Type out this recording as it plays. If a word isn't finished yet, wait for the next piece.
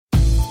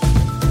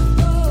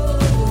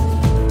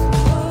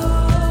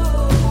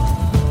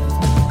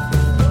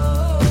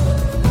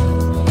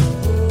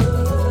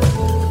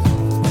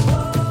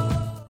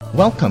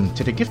Welcome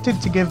to the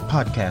Gifted to Give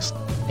podcast.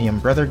 I am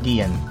Brother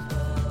Gian.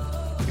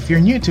 If you're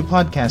new to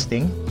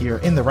podcasting, you're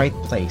in the right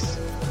place.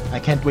 I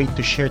can't wait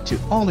to share to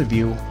all of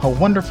you how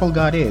wonderful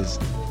God is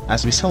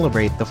as we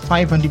celebrate the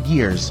 500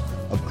 years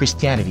of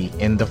Christianity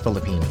in the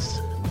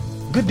Philippines.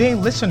 Good day,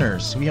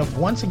 listeners. We have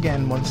once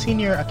again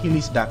Monsignor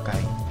Achilles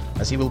Dakay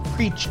as he will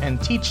preach and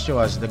teach to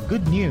us the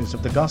good news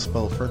of the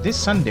gospel for this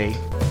Sunday,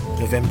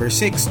 November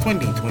 6,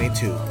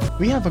 2022.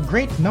 We have a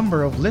great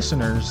number of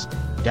listeners,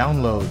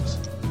 downloads,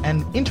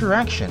 and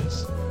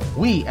interactions.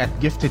 We at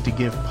Gifted to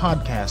Give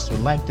podcast would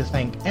like to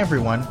thank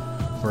everyone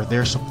for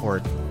their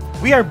support.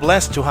 We are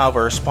blessed to have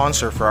our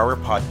sponsor for our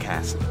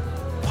podcast,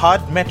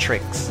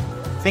 Podmetrics.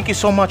 Thank you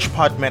so much,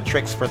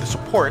 Podmetrics, for the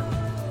support,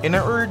 and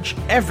I urge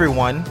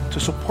everyone to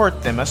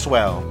support them as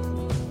well.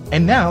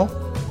 And now,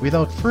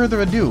 without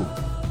further ado,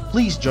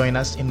 please join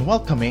us in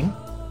welcoming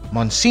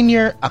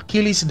Monsignor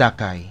Achilles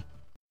Dakay.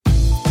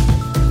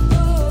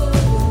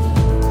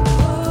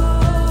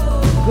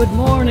 Good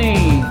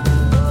morning.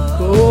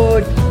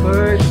 Good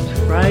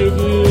first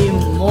Friday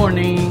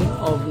morning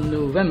of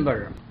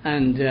November.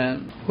 And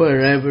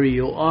wherever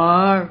you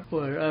are,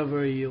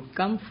 wherever you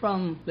come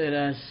from, let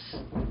us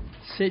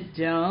sit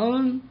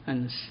down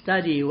and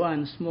study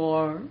once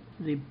more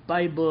the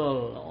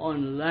Bible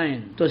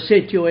online to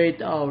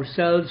situate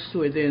ourselves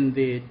within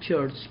the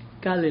church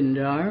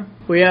calendar.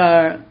 We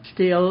are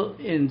still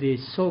in the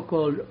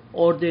so-called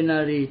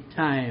ordinary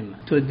time.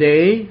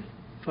 Today,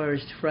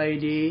 first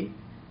Friday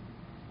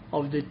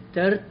of the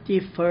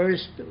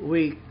 31st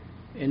week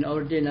in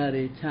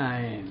ordinary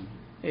time.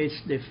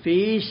 It's the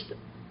feast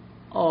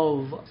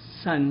of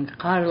San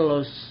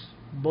Carlos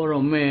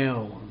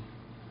Borromeo,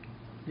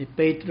 the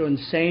patron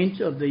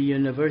saint of the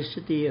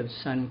University of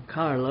San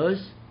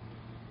Carlos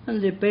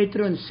and the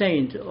patron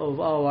saint of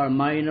our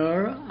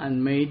minor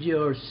and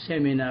major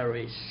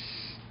seminaries.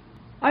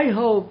 I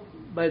hope,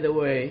 by the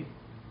way,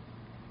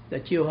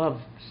 that you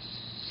have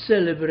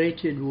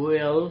celebrated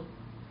well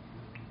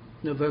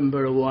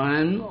November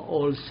 1,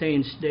 All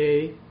Saints'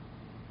 Day,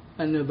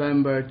 and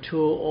November 2,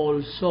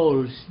 All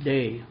Souls'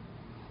 Day.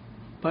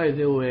 By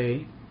the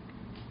way,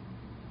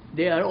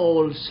 they are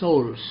all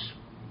souls.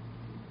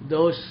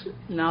 Those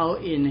now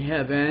in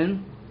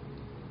heaven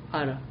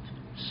are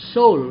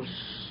souls,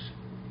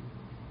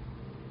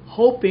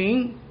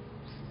 hoping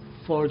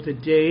for the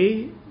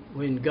day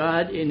when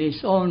God, in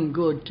His own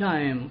good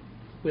time,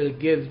 will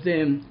give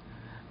them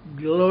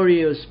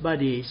glorious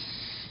bodies.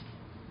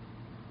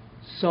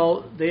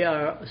 So they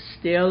are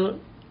still,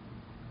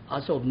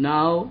 as of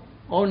now,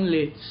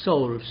 only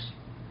souls.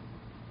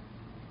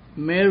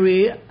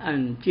 Mary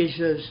and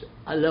Jesus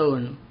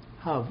alone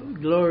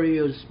have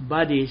glorious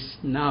bodies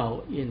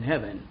now in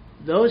heaven.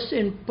 Those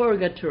in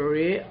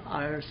purgatory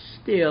are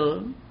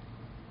still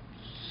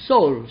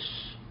souls,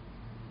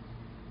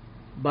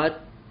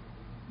 but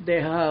they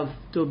have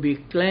to be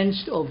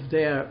cleansed of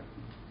their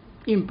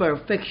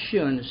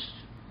imperfections.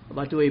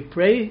 But we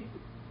pray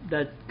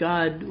that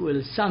God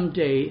will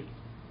someday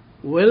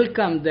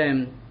welcome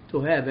them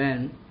to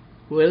heaven,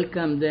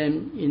 welcome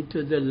them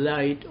into the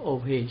light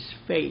of His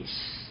face.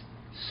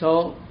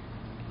 So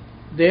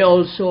they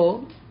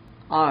also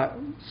are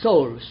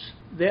souls.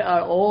 They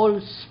are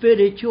all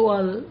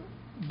spiritual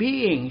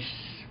beings.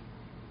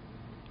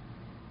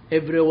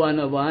 Every one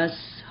of us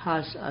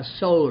has a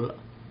soul,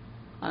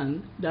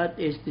 and that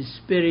is the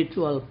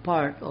spiritual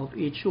part of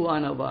each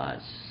one of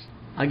us.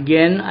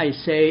 Again, I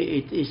say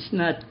it is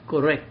not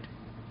correct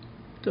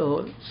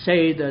to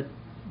say that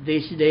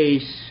these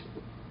days,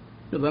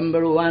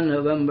 November 1,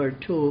 November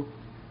 2,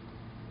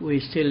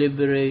 we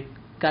celebrate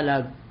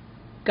Kalag,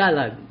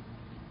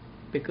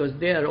 because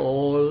they are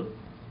all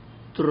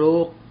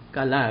true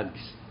Kalags,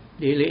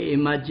 really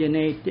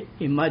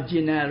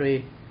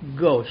imaginary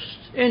ghosts.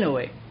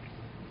 Anyway,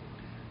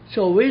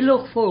 so we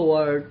look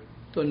forward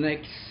to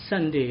next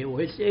Sunday,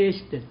 which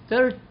is the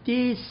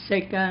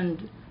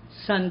 32nd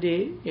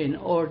Sunday in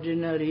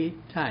ordinary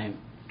time.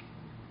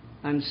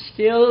 And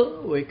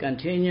still we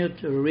continue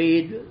to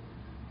read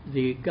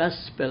the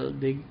Gospel,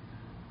 the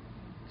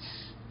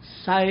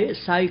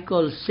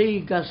Cycle C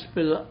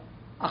Gospel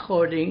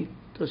according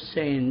to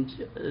St.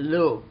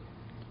 Luke.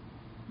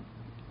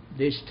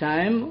 This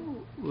time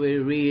we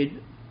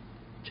read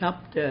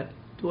chapter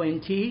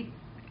 20,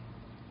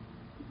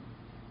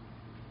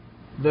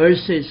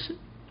 verses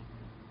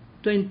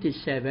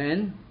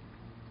 27,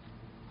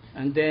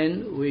 and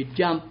then we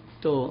jump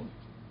to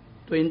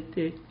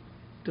 20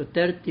 to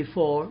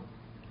 34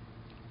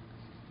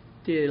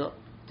 till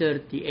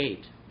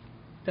 38.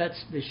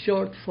 That's the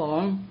short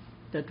form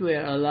that we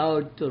are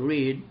allowed to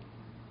read,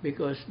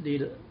 because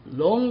the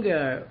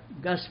longer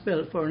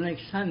gospel for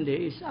next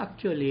Sunday is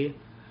actually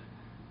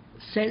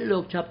St.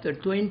 Luke chapter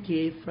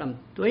 20 from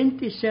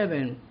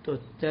 27 to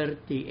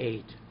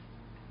 38.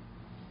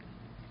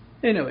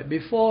 Anyway,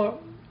 before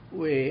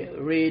we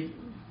read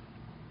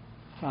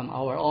from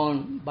our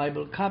own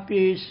Bible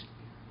copies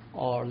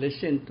or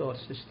listen to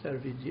Sister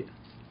Vigia,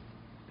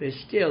 they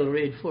still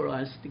read for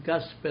us the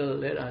gospel.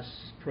 Let us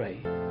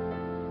pray.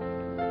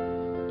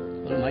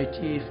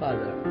 Almighty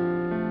Father,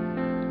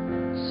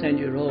 send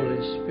your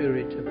Holy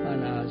Spirit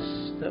upon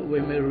us that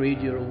we may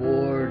read your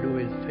word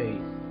with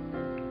faith,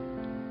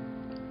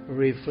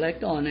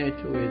 reflect on it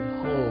with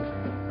hope,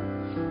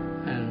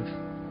 and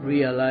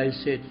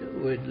realize it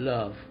with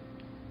love,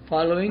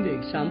 following the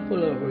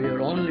example of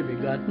your only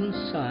begotten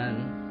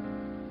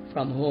Son,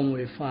 from whom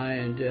we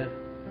find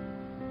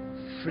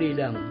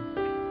freedom,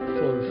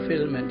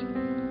 fulfillment,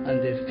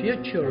 and the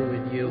future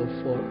with you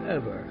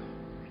forever.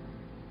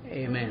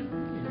 Amen.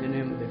 In the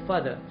name of the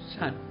Father,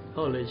 Son,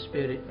 Holy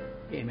Spirit.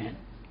 Amen.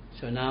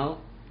 So now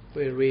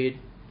we read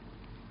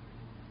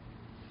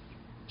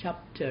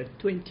chapter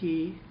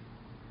 20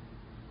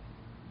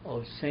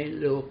 of St.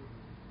 Luke,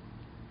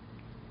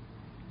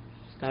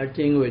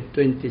 starting with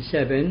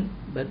 27,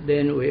 but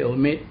then we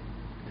omit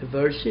the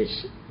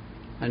verses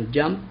and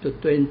jump to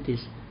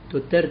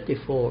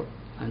 34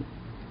 and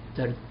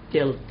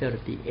till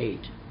 38.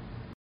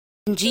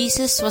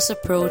 Jesus was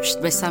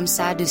approached by some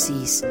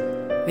Sadducees,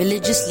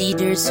 religious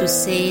leaders who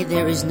say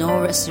there is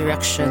no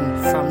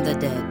resurrection from the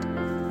dead.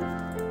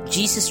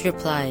 Jesus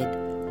replied,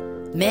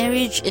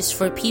 "Marriage is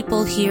for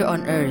people here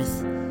on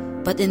earth,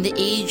 but in the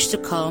age to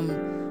come,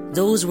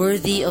 those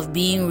worthy of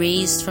being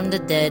raised from the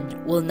dead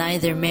will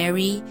neither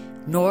marry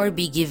nor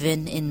be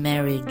given in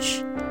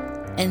marriage,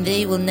 and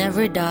they will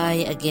never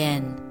die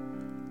again.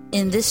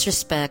 In this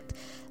respect,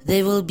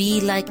 they will be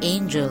like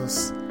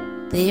angels.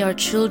 They are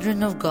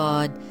children of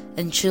God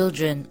and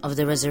children of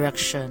the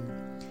resurrection.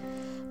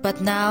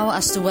 But now,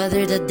 as to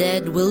whether the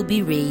dead will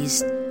be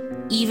raised,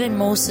 even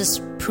Moses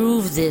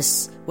proved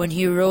this when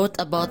he wrote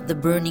about the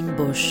burning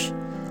bush.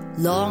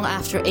 Long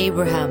after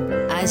Abraham,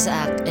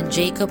 Isaac, and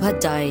Jacob had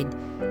died,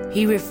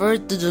 he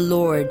referred to the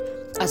Lord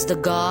as the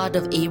God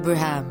of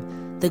Abraham,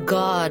 the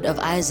God of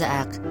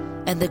Isaac,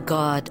 and the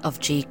God of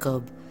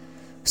Jacob.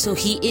 So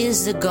he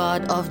is the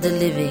God of the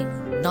living,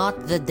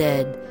 not the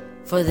dead,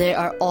 for they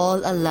are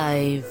all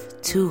alive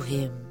to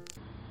him."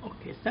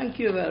 Okay, thank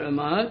you very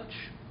much.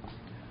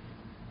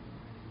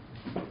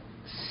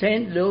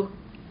 St. Luke,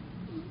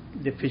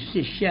 the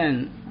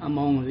physician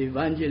among the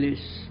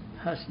evangelists,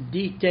 has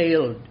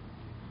detailed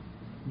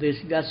this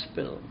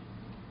gospel.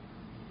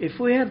 If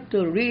we have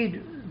to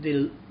read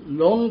the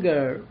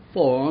longer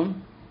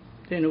form,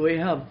 then we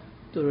have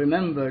to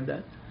remember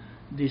that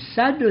the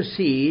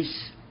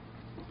Sadducees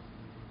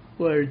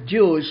were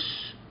Jews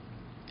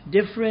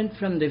different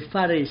from the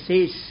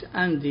Pharisees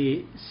and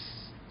the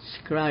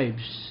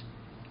scribes.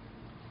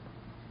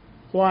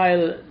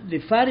 While the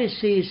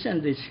Pharisees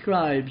and the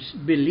scribes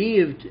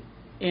believed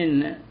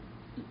in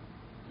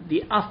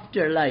the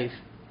afterlife,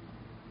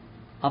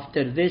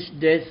 after this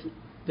death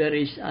there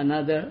is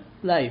another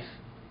life.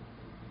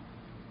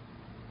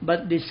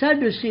 But the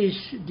Sadducees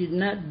did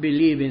not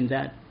believe in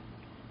that.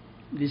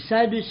 The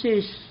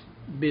Sadducees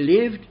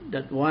believed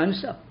that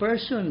once a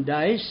person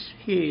dies,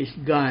 he is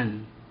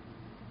gone,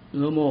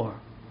 no more.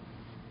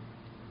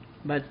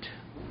 But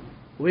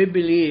we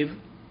believe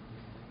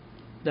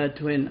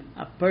that when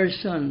a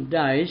person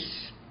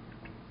dies,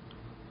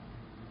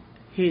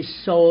 his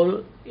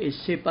soul is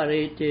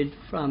separated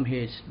from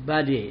his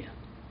body.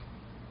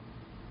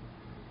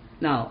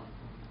 Now,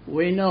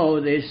 we know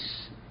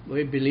this,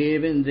 we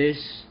believe in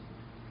this,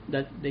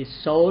 that the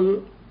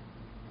soul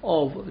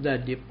of the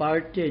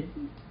departed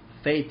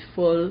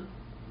faithful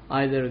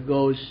either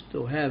goes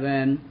to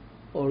heaven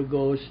or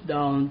goes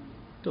down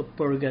to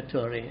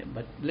purgatory.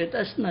 But let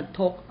us not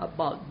talk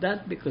about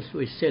that because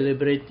we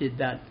celebrated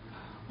that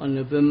on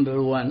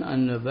November 1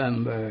 and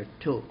November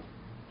 2.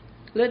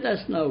 Let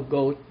us now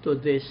go to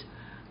this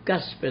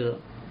gospel.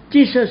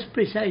 Jesus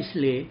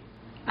precisely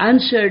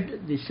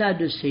answered the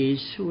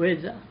Sadducees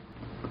with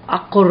a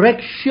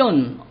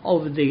correction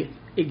of the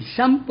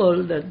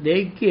example that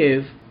they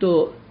give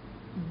to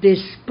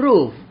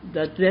disprove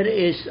that there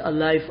is a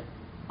life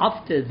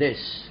after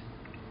this.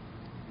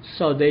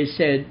 So they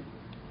said,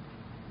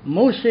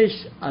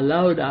 Moses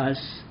allowed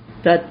us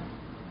that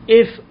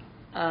if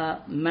a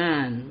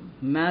man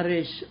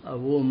marries a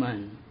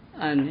woman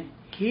and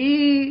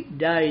he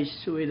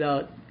dies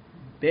without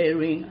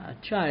bearing a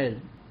child,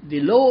 the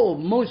law of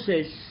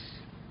Moses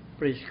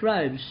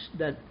prescribes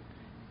that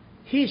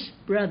his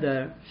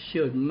brother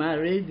should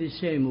marry the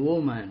same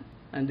woman.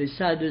 And the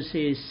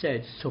Sadducees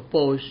said,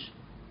 suppose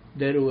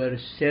there were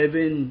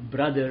 7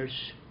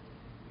 brothers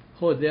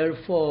who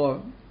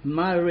therefore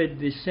married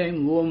the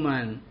same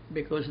woman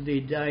because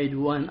they died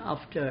one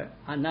after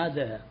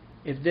another.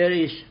 If there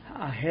is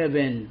a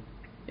heaven,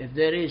 if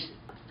there is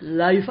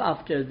life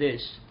after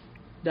this,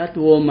 that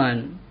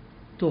woman,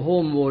 to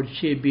whom would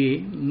she be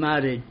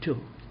married to?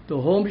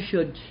 To whom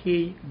should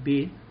he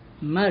be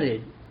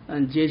married?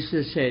 And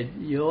Jesus said,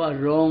 you are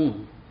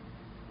wrong,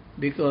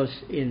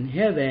 because in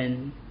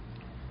heaven,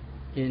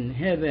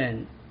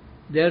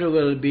 there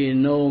will be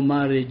no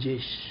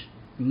marriages.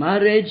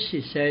 Marriage,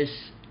 he says,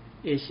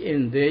 is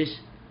in this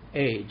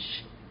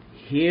age,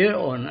 here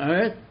on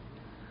earth,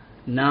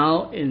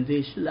 now in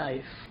this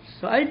life.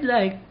 So I'd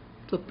like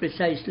to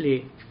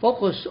precisely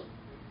focus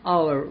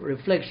our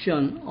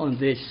reflection on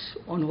this,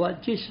 on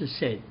what Jesus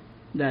said,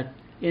 that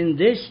in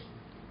this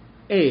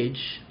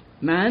age,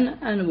 man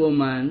and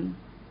woman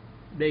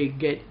they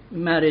get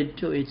married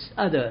to each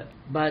other.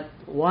 But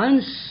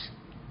once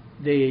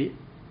they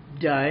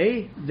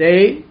die,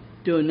 they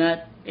do not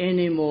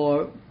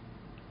anymore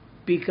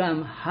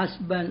become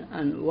husband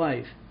and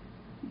wife.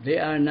 They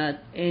are not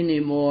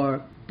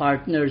anymore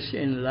partners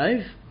in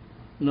life,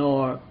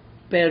 nor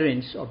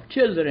parents of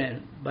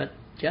children, but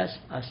just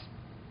as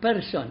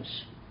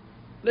persons.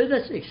 Let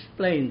us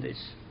explain this.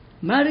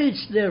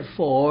 Marriage,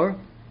 therefore,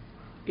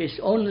 is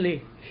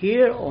only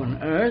here on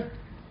earth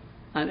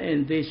and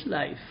in this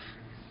life.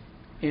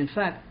 In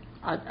fact,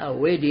 at a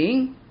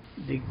wedding,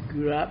 the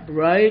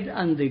bride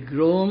and the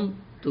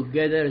groom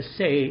together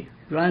say,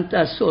 "Grant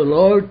us, O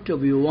Lord, to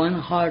be one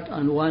heart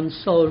and one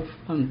soul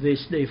from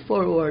this day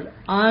forward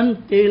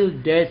until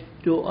death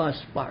do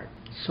us part."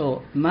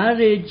 So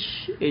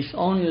marriage is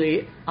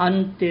only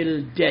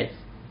until death,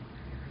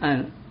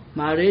 and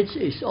marriage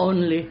is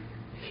only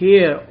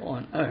here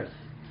on earth.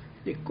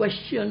 The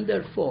question,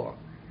 therefore,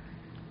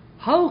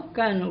 how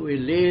can we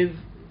live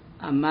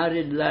a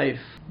married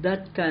life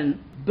that can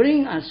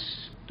bring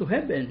us to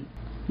heaven,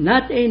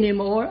 not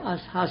anymore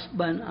as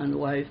husband and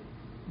wife,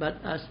 but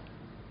as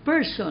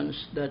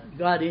persons that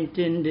God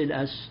intended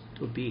us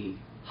to be?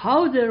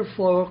 How,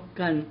 therefore,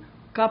 can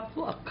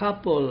a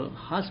couple,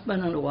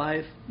 husband and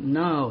wife,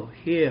 now,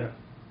 here,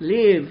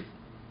 live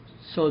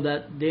so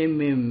that they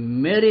may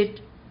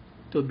merit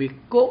to be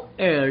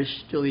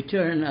co-heirs to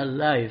eternal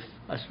life,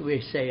 as we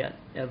say at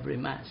every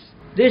Mass?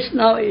 This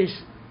now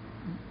is,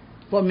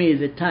 for me,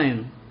 the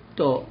time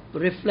to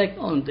reflect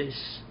on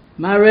this.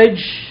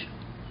 Marriage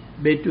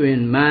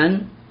between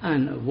man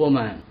and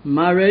woman.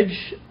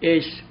 Marriage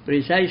is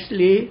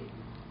precisely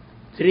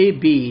 3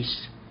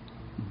 B's.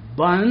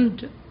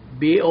 Bond,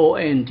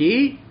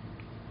 B-O-N-D,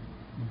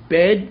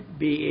 bed,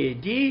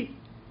 B-A-D,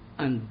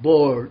 and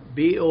board,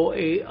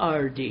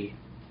 B-O-A-R-D.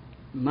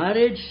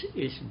 Marriage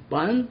is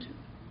bond,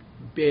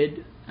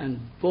 bed, and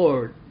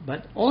board,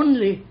 but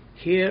only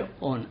here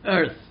on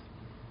earth,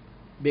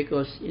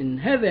 because in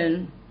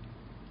heaven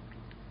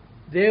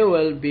they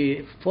will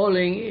be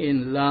falling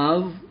in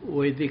love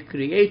with the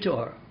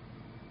Creator.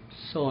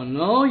 So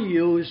no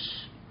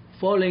use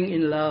falling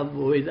in love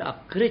with a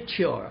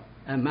creature,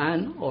 a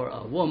man or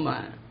a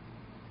woman.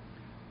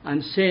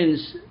 And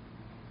since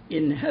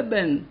in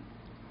heaven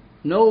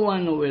no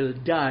one will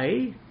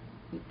die,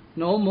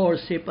 no more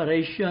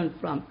separation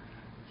from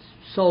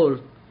soul,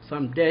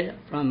 from death,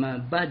 from a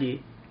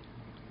body,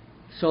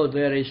 so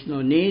there is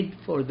no need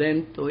for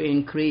them to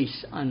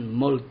increase and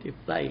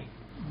multiply.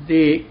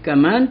 The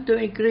command to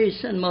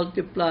increase and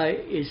multiply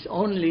is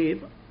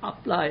only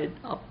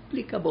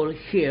applicable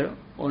here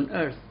on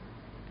earth.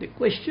 The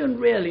question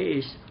really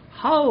is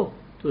how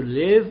to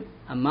live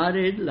a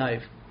married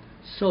life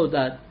so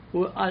that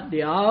at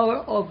the hour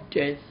of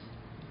death,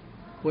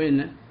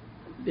 when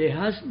the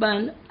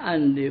husband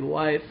and the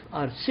wife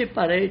are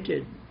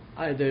separated,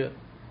 either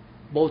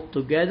both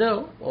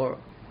together or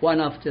one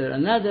after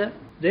another,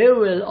 there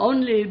will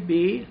only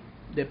be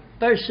the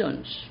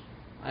persons,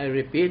 I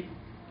repeat,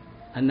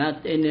 and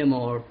not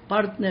anymore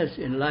partners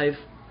in life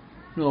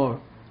nor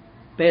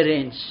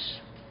parents.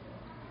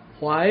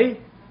 Why?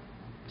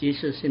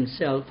 Jesus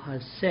himself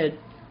has said,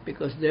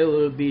 because they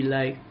will be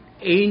like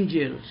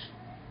angels.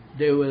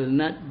 They will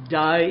not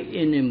die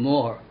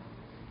anymore.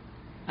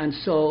 And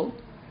so,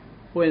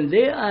 when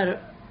they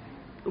are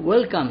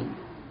welcomed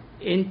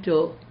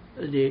into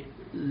the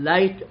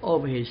light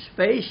of his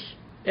face,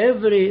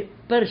 every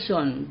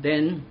person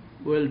then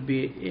will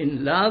be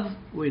in love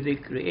with the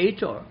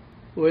Creator,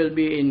 will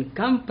be in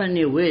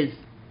company with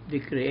the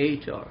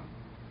Creator.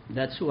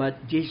 That's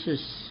what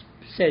Jesus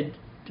said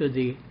to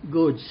the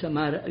good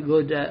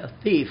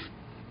thief.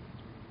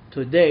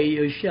 Today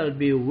you shall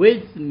be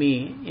with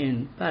me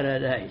in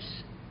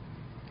paradise.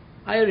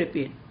 I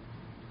repeat,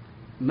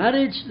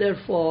 marriage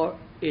therefore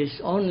is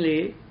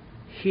only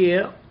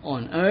here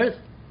on earth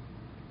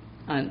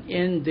and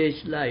in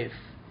this life.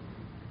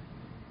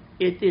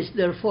 It is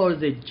therefore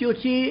the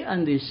duty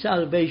and the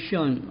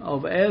salvation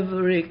of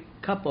every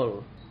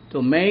couple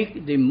to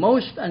make the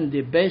most and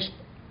the best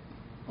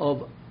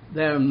of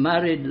their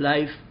married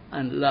life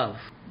and love.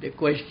 The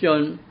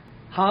question,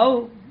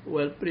 how?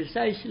 Well,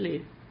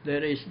 precisely,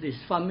 there is this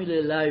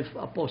family life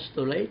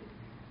apostolate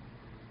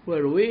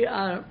where we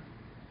are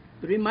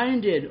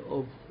reminded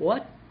of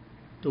what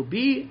to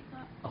be,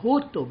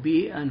 who to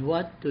be, and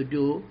what to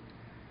do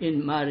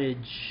in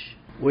marriage.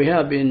 We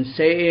have been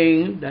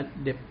saying that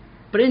the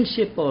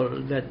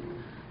principle that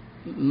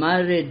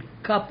married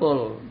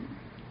couple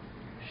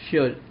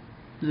should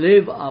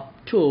live up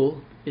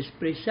to is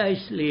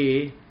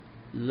precisely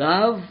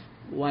love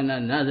one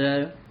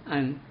another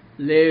and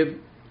live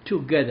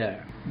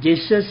together.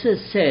 Jesus has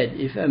said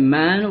if a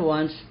man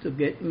wants to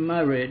get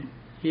married,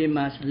 he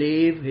must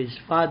leave his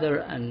father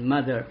and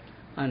mother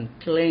and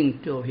cling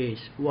to his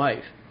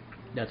wife.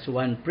 That's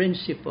one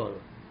principle.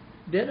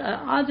 There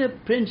are other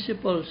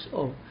principles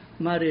of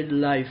married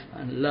life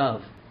and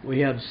love. We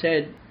have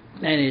said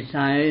many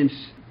times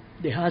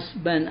the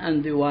husband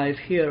and the wife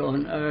here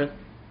on earth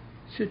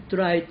should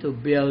try to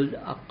build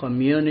a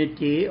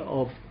community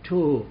of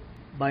 2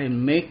 by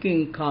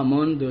making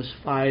common those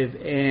 5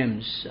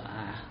 M's.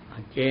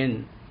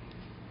 Again,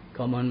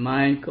 common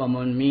mind,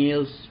 common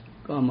meals,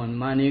 common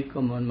money,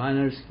 common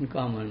manners, and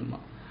common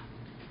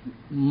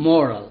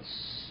morals.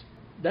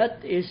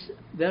 That is,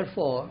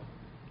 therefore,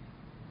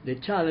 the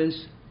challenge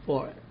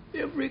for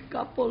every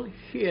couple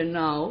here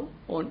now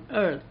on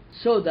earth,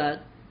 so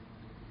that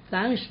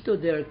thanks to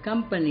their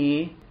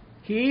company,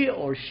 he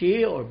or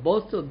she or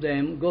both of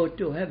them go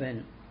to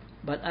heaven.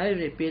 But I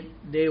repeat,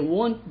 they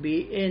won't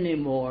be any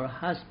more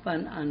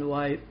husband and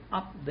wife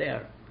up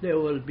there. They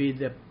will be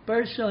the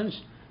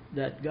persons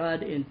that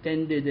God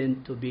intended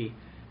them to be.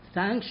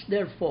 Thanks,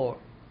 therefore,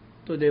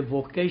 to the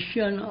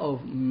vocation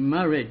of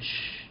marriage,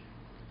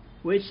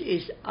 which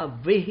is a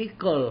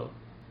vehicle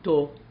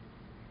to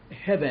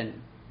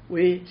heaven.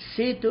 We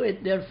see to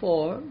it,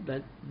 therefore,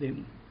 that the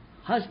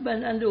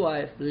husband and the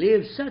wife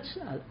live such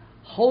a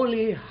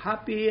holy,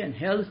 happy, and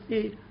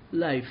healthy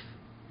life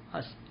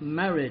as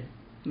married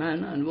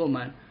man and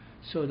woman,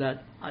 so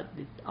that at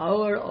the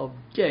hour of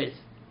death,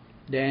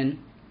 then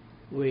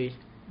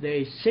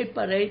they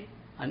separate,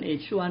 and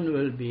each one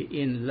will be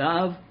in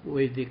love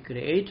with the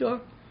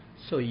Creator.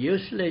 So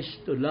useless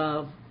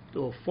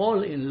to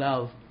fall in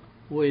love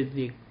with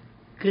the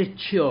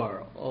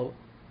creature of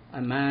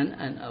a man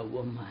and a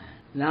woman.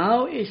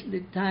 Now is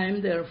the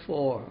time,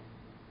 therefore,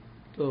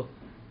 to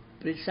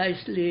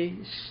precisely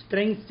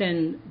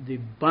strengthen the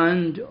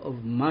bond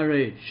of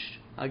marriage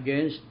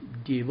against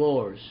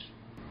divorce.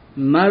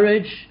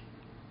 Marriage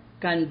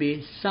can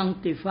be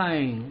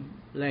sanctifying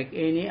like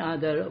any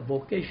other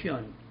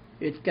vocation.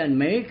 It can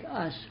make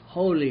us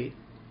holy.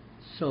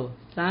 So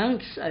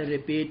thanks, I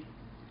repeat,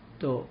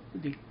 to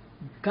the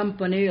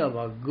company of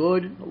a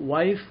good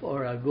wife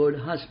or a good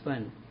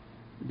husband,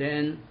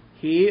 then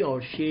he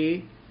or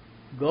she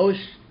goes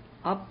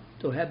up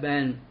to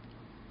heaven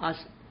as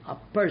a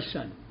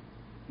person,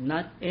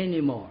 not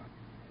anymore.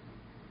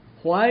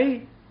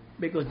 Why?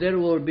 Because there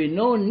will be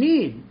no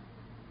need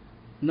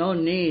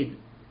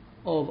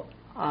of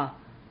a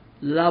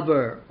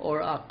lover or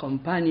a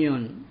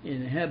companion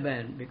in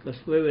heaven, because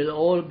we will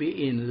all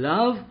be in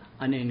love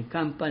and in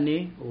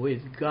company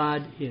with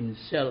God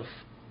Himself.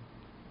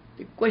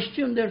 The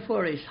question,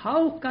 therefore, is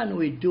how can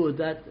we do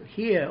that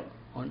here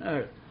on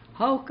earth?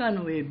 How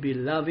can we be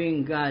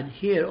loving God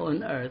here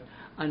on earth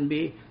and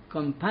be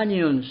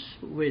companions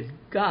with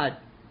God,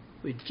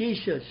 with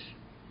Jesus,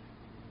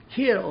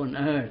 here on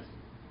earth?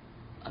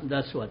 And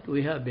that's what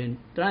we have been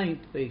trying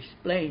to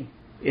explain.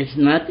 It's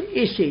not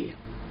easy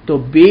to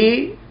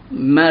be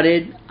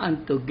married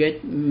and to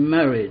get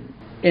married.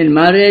 In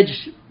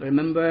marriage,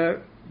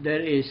 remember,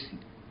 there is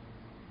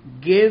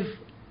give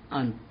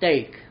and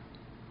take.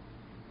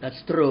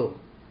 That's true.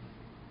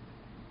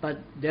 But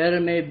there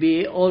may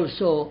be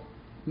also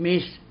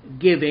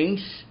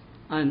misgivings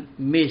and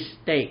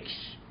mistakes.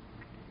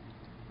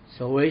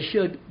 So we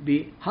should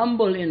be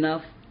humble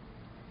enough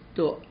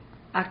to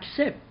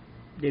accept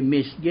the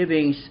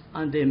misgivings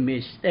and the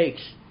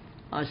mistakes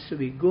as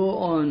we go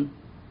on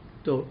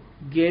to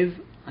give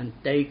and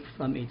take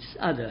from each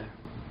other.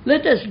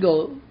 Let us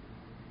go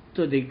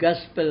to the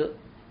Gospel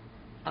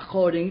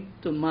according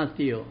to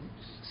Matthew,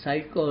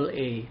 Cycle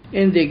A.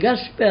 In the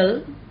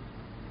Gospel,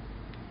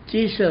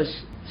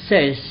 Jesus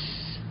says,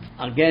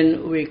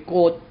 again we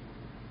quote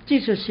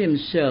Jesus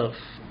Himself,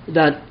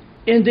 that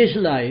in this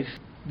life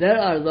there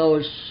are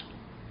those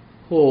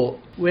who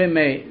we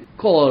may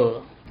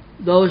call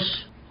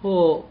those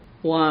who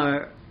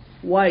are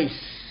wise,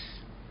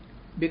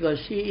 because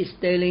He is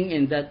telling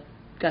in that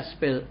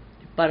Gospel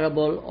the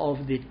parable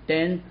of the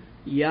 10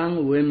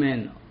 young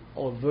women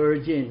or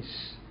virgins.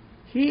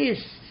 He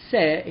is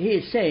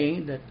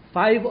saying that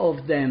 5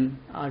 of them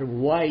are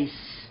wise.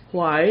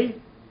 Why?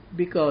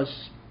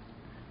 Because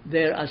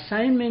their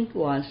assignment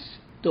was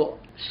to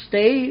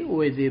stay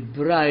with the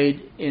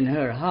bride in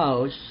her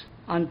house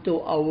and to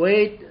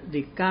await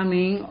the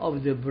coming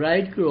of the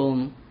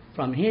bridegroom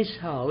from his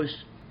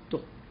house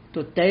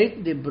to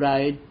take the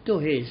bride to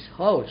his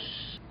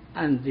house.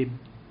 And the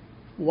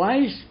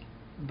wise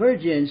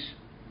virgins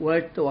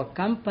were to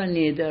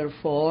accompany,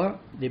 therefore,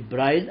 the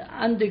bride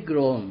and the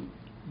groom.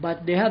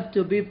 But they have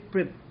to be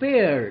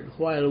prepared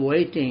while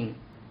waiting.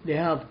 They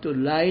have to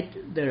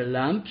light their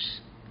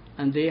lamps,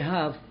 and they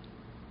have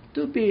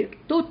to be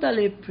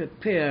totally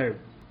prepared,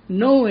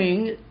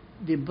 knowing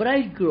the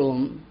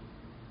bridegroom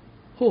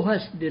who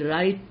has the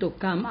right to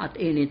come at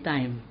any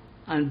time.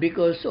 And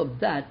because of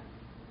that,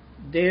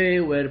 they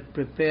were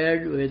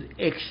prepared with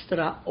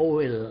extra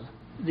oil.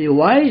 The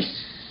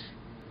wise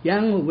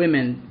young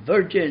women,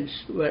 virgins,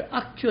 were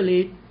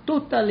actually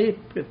totally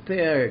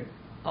prepared,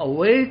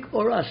 awake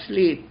or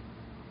asleep,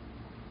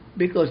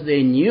 because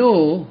they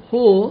knew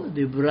who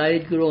the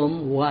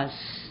bridegroom was,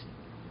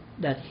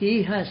 that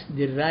he has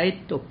the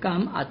right to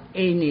come at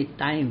any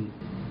time.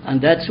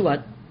 And that's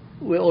what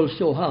we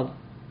also have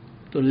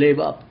to live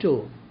up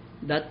to,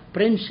 that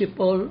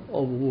principle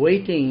of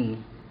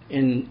waiting.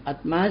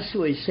 At Mass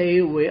we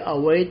say we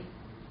await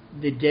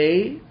the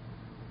day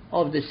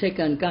of the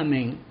second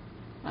coming,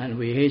 and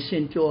we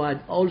hasten to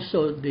add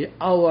also the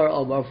hour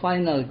of our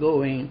final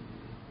going,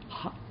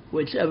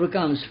 whichever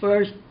comes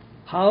first.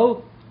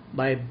 How?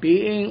 By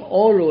being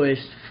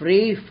always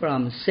free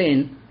from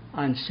sin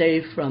and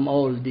safe from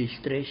all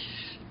distress.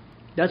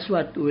 That's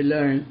what we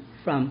learn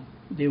from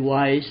the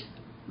wise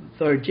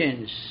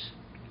virgins,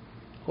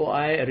 who,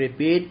 I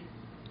repeat,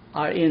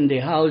 are in the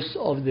house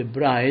of the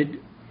bride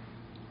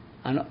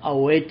and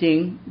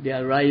awaiting the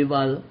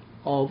arrival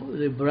of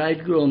the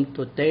bridegroom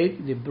to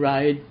take the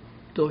bride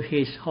to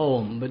his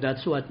home. But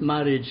that's what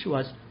marriage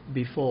was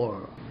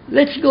before.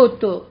 Let's go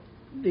to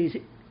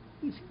the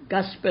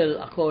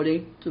Gospel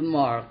according to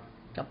Mark,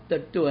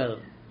 chapter 12.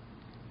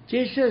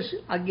 Jesus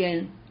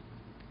again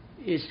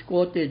is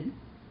quoted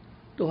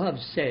to have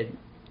said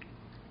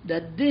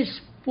that this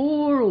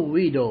poor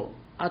widow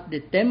at the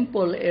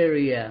temple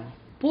area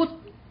put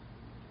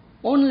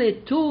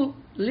only 2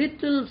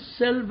 little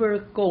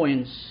silver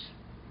coins,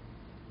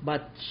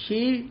 but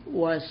she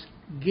was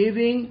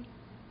giving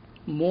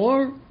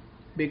more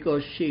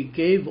because she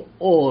gave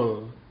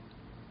all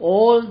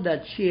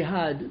that she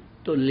had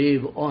to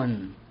live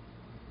on.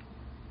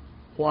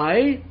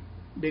 Why?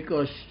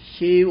 Because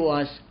she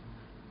was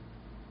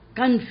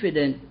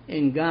confident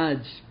in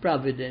God's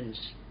providence.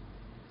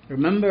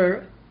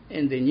 Remember,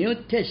 in the New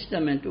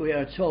Testament we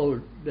are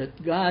told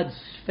that God's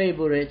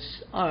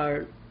favorites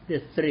are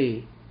the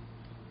 3: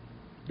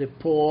 the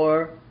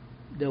poor,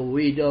 the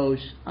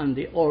widows, and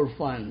the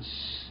orphans.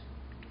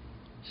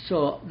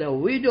 So the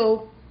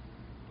widow,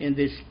 in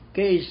this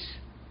case,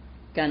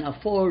 can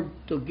afford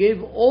to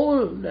give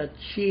all that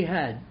she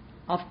had.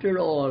 After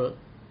all,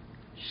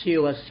 she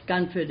was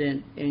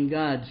confident in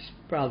God's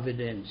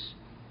providence.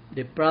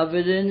 The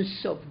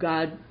providence of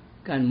God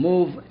can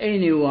move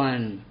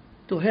anyone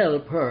to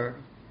help her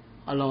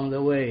along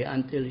the way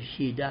until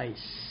she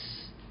dies.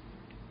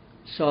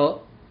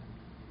 So,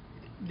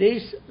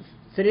 these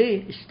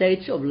 3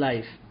 states of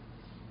life,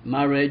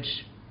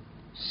 marriage,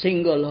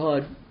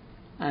 singlehood,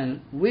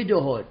 and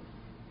widowhood,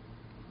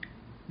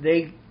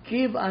 they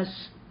give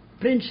us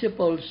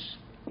principles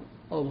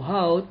of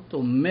how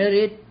to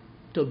merit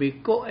to be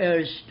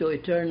co-heirs to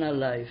eternal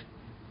life,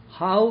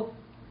 how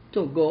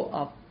to go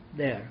up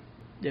there.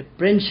 The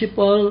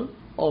principle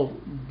of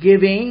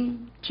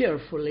giving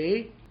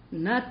cheerfully,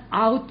 not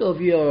out of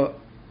your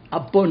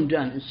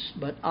abundance,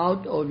 but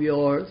out of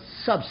your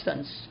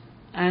substance,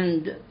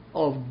 and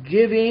of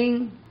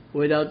giving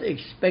without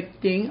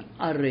expecting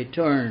a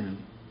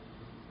return,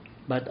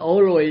 but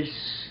always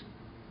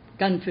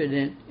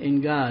confident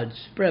in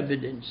God's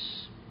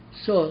providence.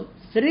 So,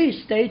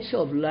 3 states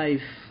of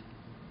life,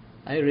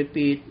 I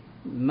repeat,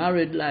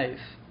 married life,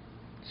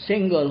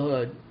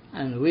 singlehood,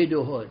 and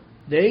widowhood.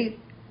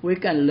 We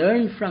can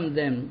learn from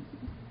them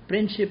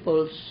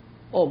principles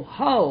of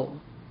how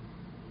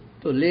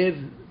to live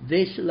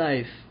this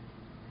life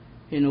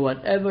in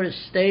whatever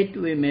state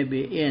we may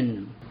be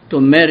in, to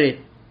merit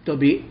to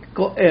be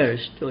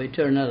co-heirs to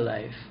eternal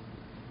life,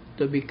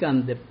 to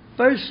become the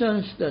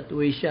persons that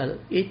we shall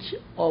each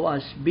of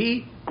us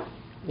be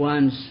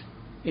once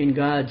in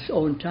God's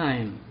own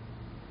time.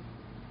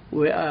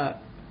 We are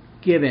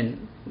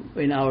given,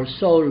 when our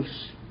souls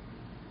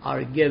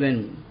are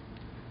given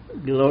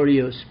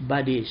glorious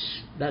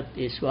bodies, that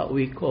is what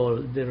we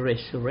call the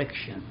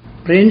resurrection.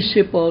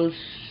 Principles,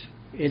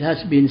 it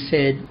has been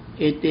said,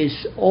 it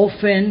is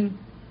often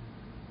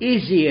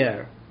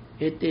easier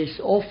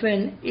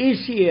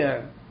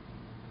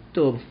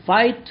to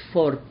fight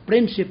for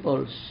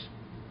principles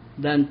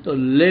than to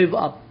live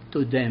up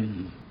to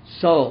them.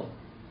 So,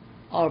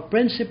 our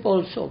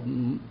principles of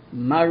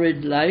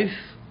married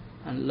life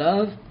and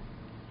love,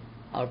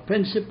 our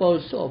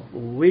principles of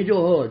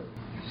widowhood,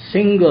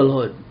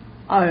 singlehood,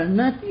 are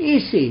not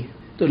easy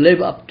to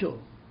live up to.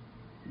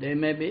 They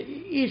may be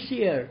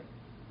easier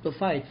to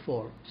fight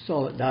for.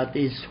 So that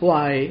is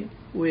why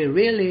we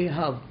really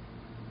have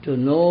to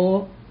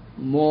know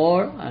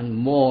more and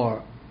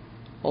more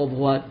of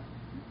what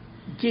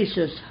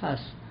Jesus has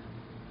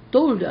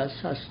told us,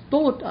 has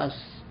taught us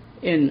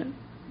in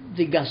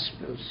the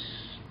Gospels.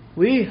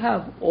 We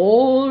have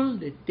all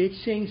the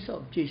teachings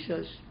of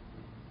Jesus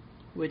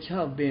which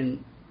have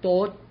been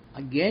taught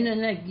again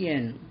and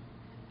again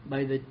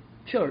by the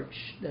church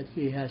that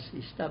he has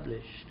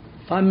established.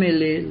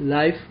 Family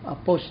life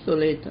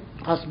apostolate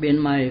has been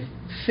my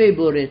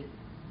favorite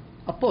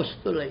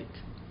apostolate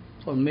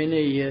for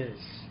many years.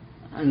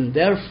 And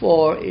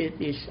therefore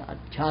it is a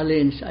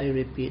challenge, I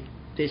repeat,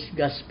 this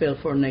gospel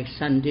for next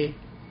Sunday.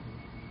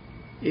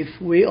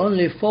 If we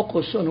only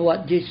focus on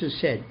what Jesus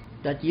said,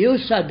 that you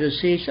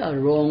Sadducees are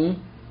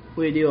wrong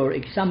with your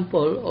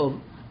example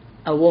of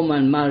a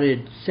woman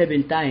married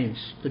 7 times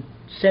to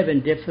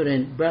 7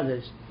 different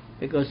brothers,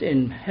 because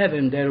in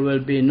heaven there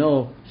will be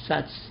no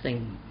such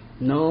thing,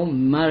 no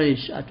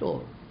marriage at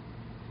all.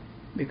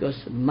 Because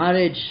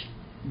marriage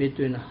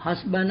between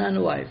husband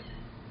and wife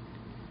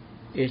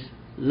is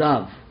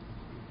love.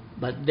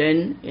 But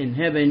then in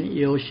heaven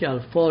you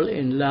shall fall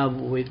in love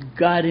with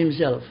God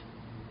himself.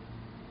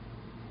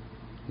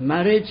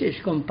 Marriage is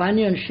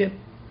companionship,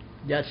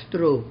 that's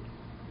true,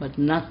 but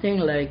nothing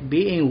like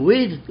being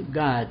with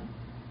God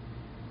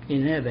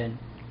in heaven.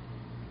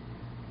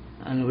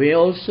 And we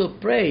also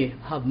pray,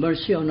 have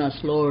mercy on us,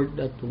 Lord,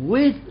 that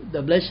with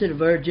the Blessed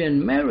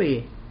Virgin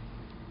Mary,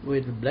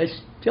 with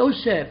blessed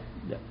Joseph,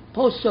 the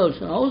apostles,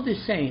 and all the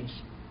saints,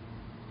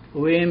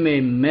 we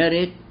may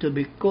merit to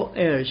be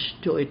co-heirs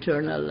to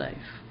eternal life.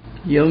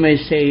 You may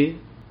say,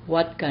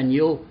 what can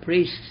you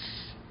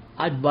priests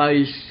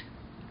advise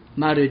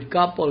married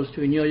couples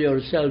when you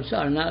yourselves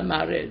are not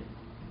married?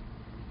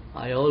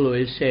 I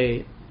always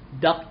say,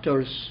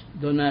 doctors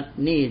do not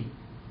need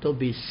to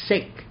be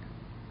sick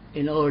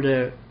in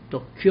order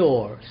to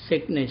cure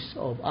sickness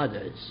of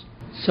others.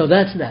 So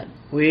that's that.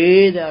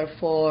 We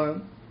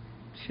therefore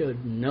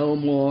should know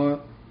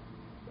more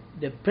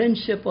the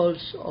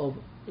principles of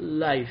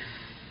life,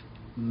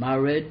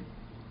 married,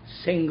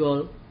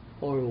 single,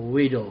 or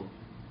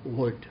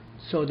widowhood,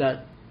 so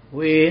that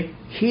we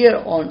here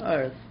on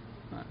earth,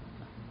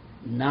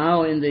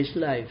 now in this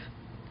life,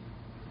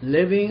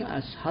 living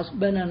as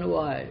husband and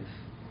wife,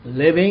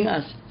 living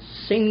as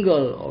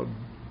single or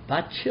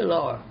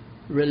bachelor,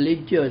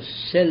 religious,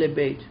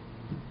 celibate,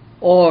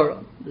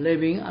 or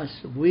living as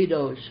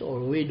widows or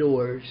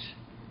widowers,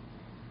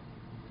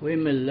 we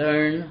may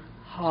learn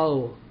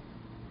how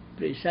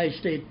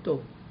precisely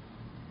to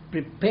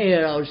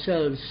prepare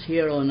ourselves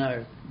here on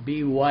earth,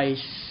 be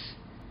wise,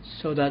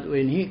 so that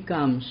when He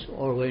comes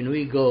or when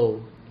we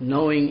go,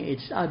 knowing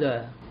each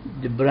other,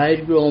 the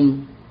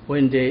bridegroom,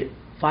 when the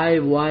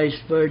 5 wise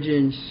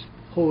virgins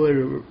who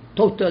were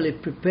totally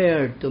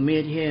prepared to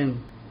meet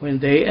Him, when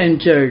they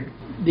entered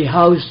the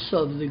house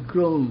of the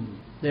groom,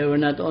 they were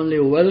not only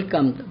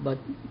welcomed, but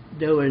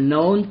they were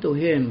known to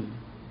Him,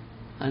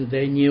 and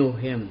they knew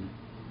Him.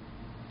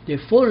 The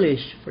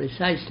foolish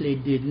precisely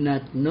did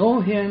not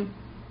know Him,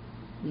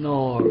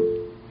 nor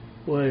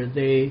were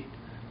they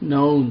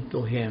known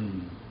to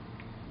Him,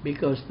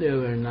 because they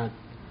were not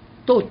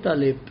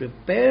totally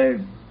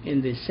prepared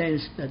in the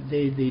sense that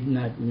they did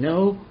not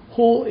know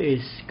who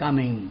is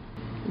coming.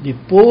 The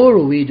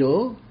poor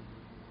widow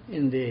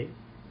in the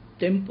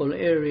temple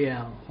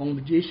area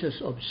whom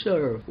Jesus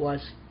observed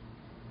was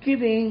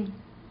giving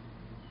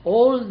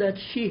all that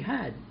she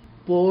had.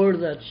 Poor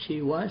that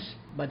she was,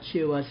 but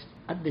she was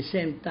at the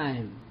same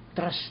time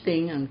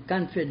trusting and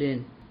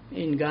confident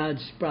in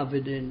God's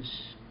providence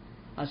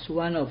as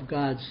one of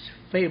God's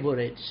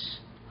favorites,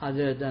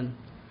 other than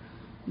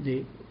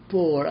the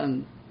poor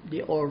and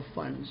the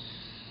orphans.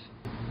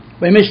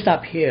 We may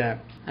stop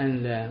here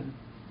and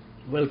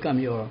welcome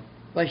your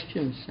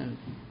questions and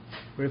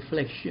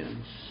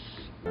reflections.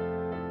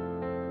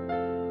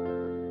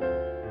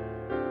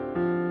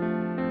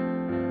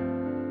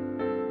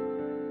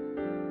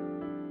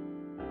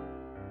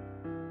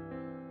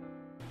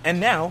 And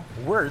now,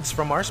 words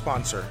from our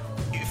sponsor.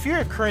 If you're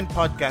a current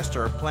podcaster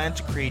or plan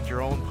to create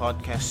your own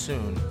podcast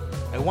soon,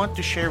 I want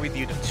to share with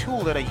you the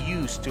tool that I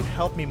use to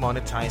help me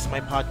monetize my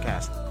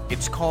podcast.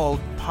 It's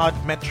called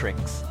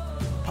Podmetrics.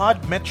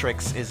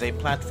 Podmetrics is a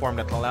platform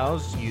that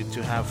allows you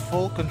to have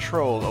full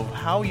control of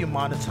how you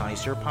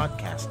monetize your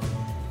podcast.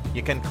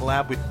 You can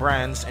collab with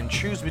brands and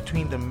choose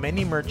between the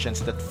many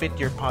merchants that fit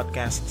your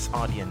podcast's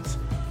audience.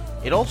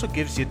 It also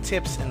gives you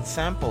tips and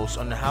samples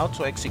on how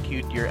to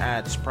execute your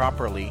ads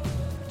properly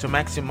to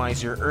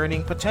maximize your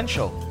earning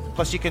potential.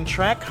 Plus, you can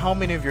track how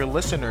many of your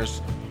listeners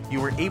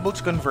you were able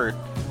to convert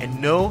and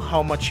know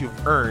how much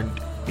you've earned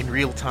in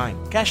real time.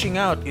 Cashing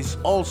out is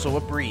also a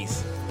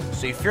breeze.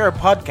 So if you're a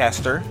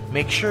podcaster,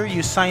 make sure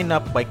you sign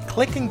up by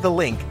clicking the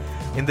link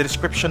in the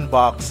description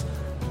box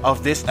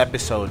of this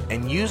episode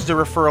and use the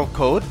referral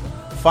code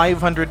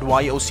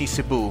 500YOC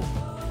Cebu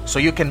so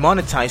you can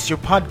monetize your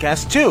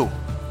podcast too.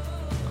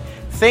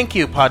 Thank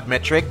you,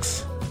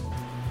 Podmetrics.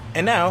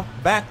 And now,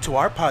 back to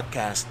our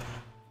podcast.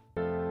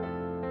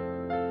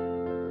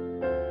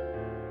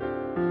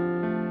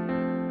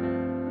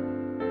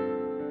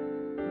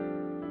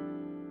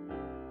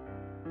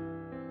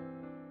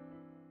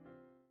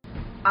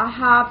 A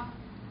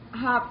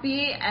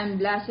happy and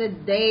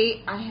blessed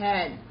day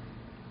ahead.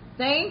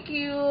 Thank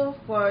you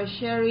for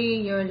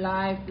sharing your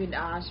life with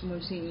us,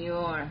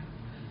 Monsignor.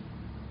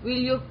 Will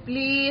you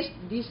please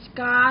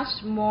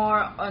discuss more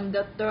on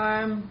the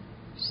term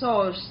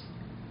souls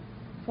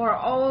for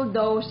all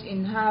those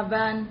in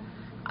heaven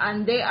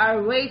and they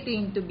are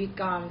waiting to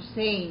become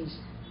saints?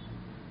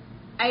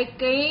 I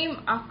came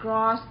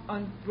across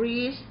on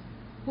priests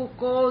who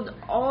called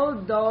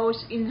all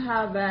those in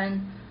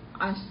heaven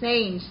as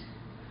saints,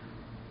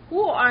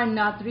 who are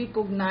not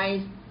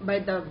recognized by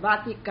the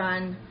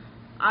Vatican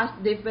as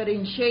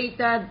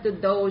differentiated to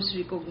those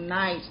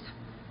recognized.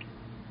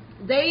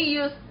 They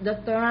use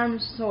the term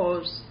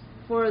souls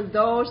for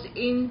those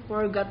in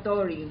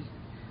purgatory,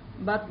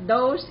 but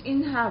those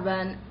in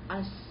heaven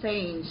as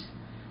saints.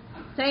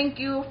 Thank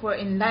you for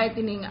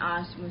enlightening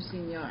us,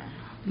 Monsignor.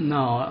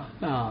 No,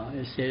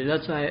 you see,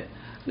 that's why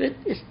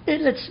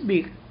let's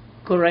be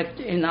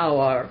correct in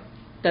our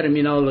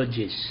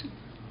terminologies.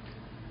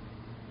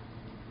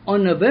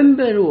 On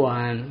November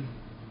 1,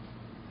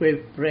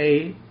 we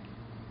pray,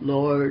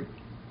 Lord,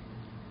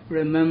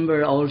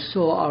 remember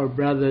also our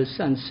brothers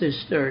and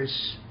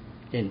sisters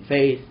in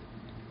faith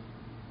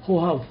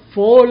who have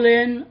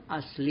fallen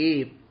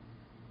asleep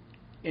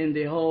in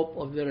the hope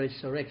of the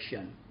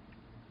resurrection.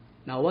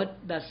 Now,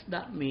 what does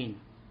that mean?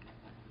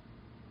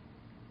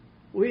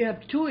 We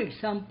have two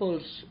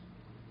examples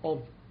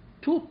of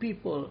two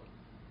people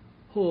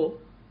who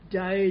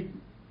died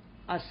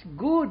as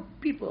good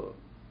people.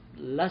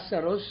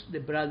 Lazarus, the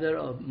brother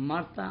of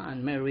Martha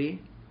and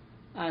Mary,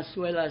 as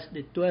well as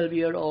the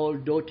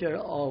 12-year-old daughter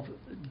of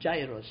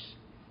Jairus.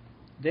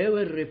 They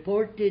were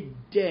reported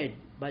dead,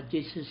 but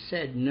Jesus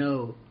said,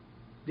 no,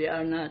 they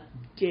are not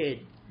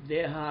dead.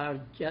 They are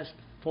just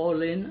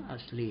fallen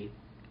asleep.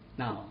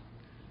 Now,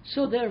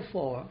 so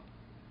therefore,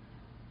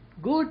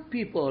 good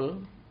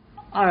people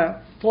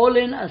are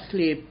fallen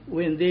asleep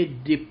when they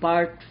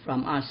depart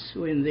from us,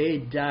 when they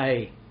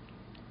die.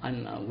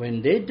 And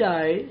when they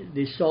die,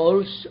 the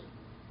souls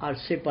are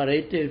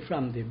separated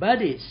from the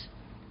bodies.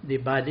 The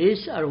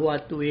bodies are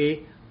what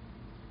we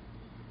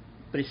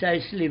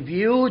precisely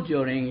view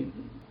during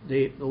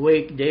the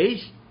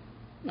weekdays,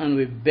 and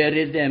we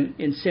bury them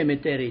in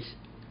cemeteries.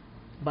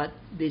 But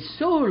the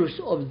souls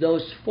of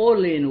those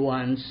fallen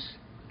ones,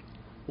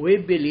 we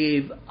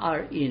believe,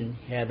 are in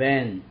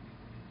heaven.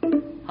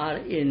 Are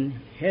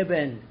in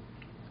heaven.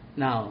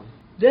 Now,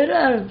 there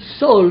are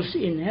souls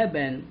in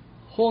heaven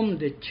whom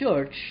the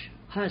church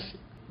has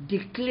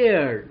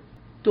declared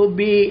to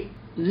be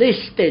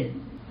listed.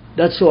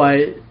 That's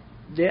why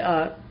they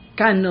are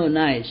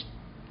canonized.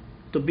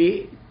 To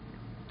be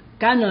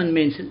canon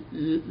means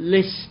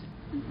list.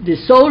 The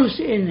souls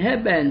in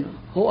heaven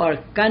who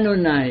are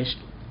canonized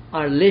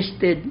are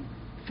listed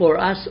for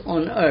us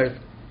on earth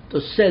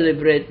to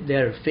celebrate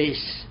their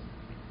feasts.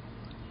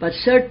 But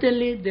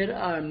certainly there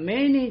are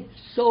many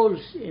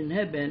souls in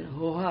heaven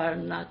who are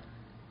not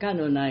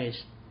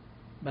canonized,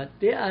 but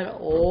they are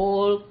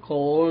all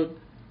called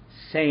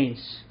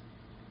saints.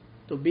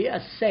 To be a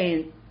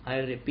saint, I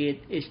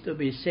repeat, is to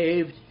be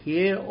saved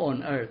here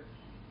on earth.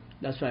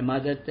 That's why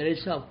Mother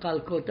Teresa of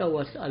Calcutta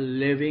was a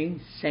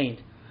living saint.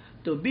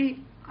 To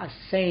be a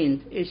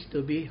saint is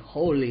to be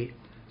holy.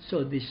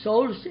 So the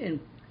souls in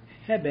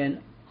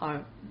heaven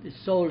are the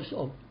souls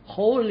of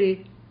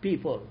holy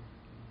people.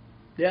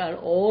 They are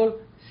all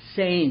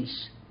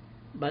saints,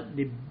 but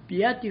the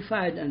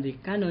beatified and the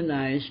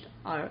canonized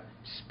are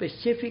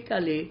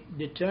specifically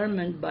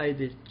determined by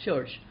the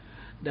church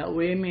that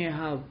we may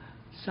have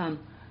some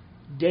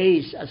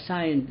days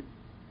assigned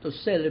to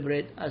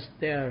celebrate as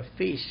their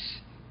feasts.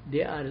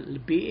 They are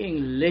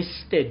being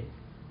listed,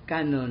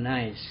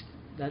 canonized.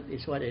 That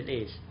is what it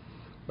is.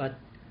 But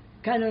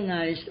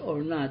canonized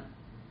or not,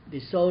 the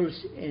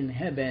souls in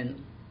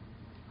heaven,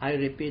 I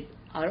repeat,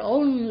 are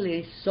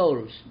only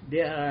souls.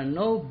 There are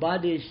no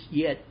bodies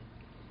yet.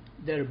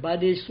 Their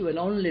bodies will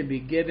only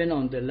be given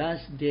on the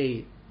last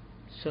day,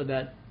 so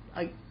that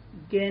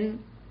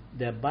again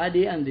the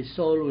body and the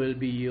soul will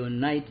be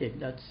united.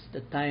 That's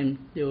the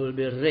time they will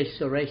be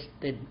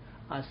resurrected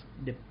as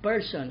the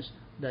persons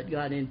that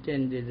God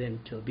intended them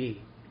to be.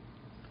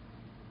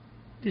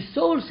 The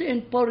souls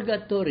in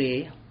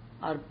purgatory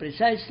are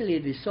precisely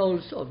the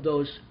souls of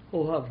those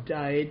who have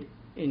died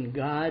in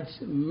God's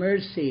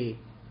mercy,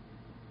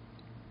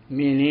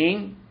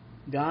 meaning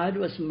God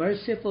was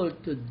merciful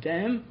to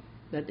them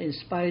that in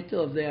spite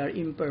of their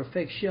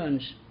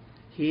imperfections,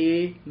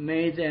 He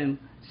made them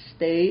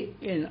stay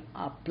in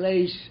a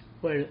place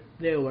where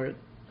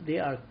they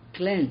are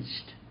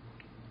cleansed,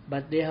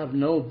 but they have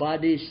no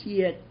bodies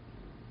yet.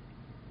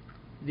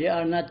 They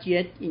are not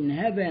yet in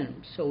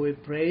heaven, so we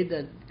pray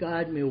that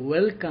God may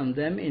welcome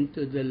them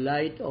into the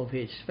light of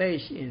His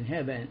face in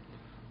heaven.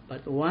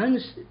 But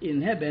once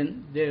in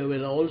heaven, they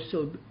will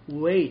also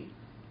wait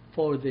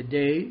for the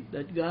day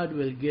that God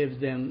will give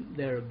them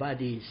their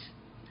bodies.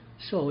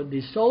 So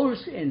the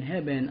souls in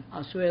heaven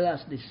as well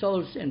as the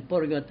souls in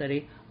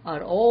purgatory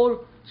are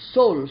all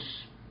souls,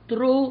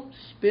 true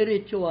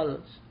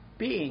spiritual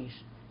beings,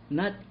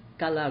 not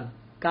kalag,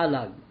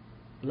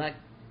 like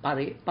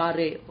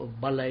pare or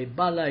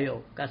balay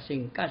or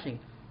kasing,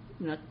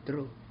 not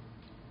true.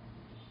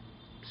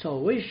 So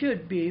we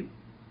should be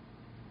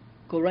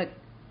correct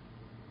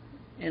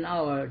in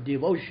our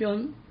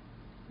devotion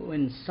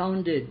when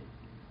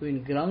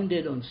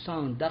grounded on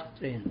sound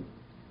doctrine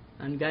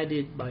and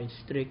guided by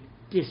strict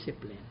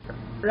discipline.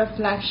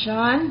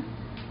 Reflection.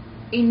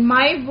 In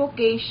my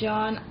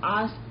vocation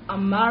as a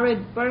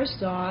married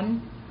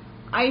person,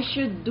 I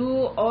should do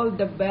all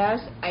the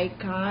best I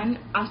can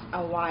as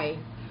a wife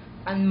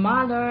and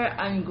mother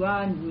and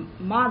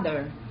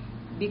grandmother,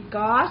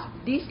 because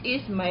this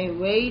is my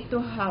way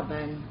to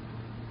heaven.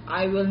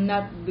 I will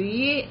not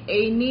be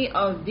any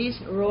of these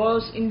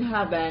roles in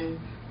heaven,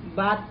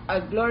 but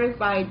a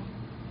glorified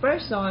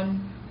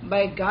person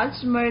by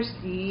God's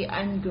mercy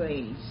and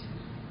grace.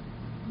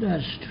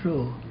 That's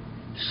true.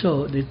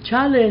 So the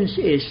challenge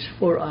is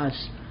for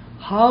us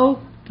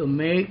how to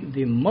make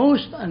the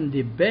most and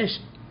the best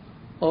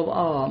of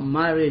our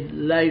married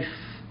life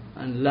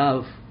and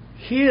love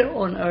here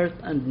on earth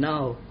and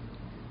now.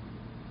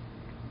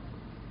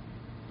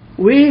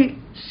 We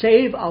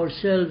save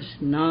ourselves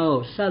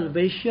now.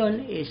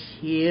 Salvation is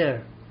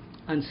here,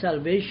 and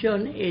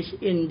salvation is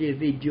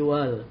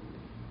individual.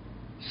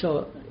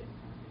 So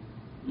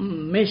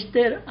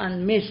Mr.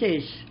 and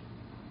Mrs.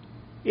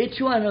 Each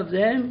one of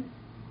them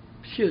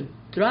should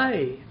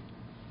try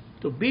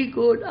to be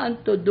good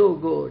and to do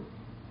good.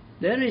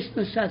 There is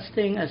no such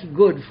thing as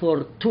good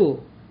for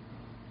two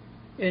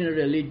in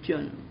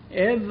religion.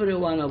 Every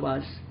one of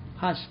us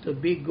has to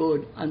be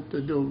good and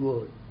to do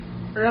good.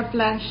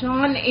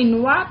 Reflection: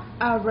 in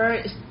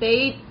whatever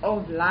state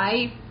of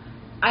life,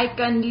 I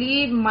can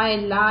live my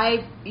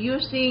life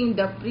using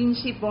the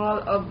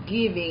principle of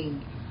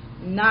giving.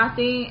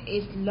 Nothing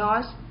is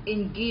lost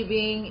in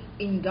giving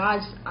in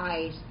God's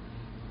eyes.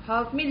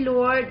 Help me,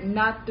 Lord,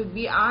 not to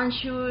be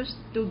anxious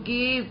to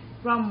give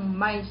from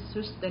my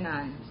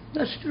sustenance.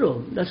 That's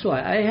true. That's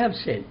why I have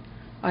said,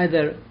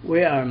 either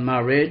we are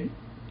married,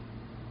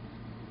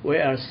 we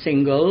are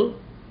single,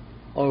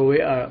 or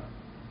we are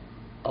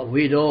a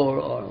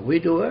widow or a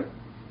widower,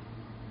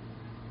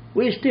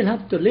 we still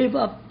have to live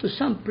up to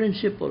some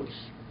principles.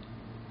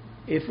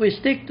 If we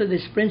stick to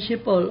this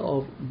principle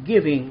of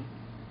giving,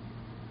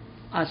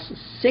 as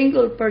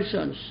single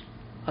persons,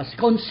 as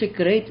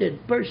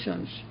consecrated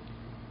persons,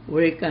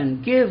 we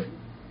can give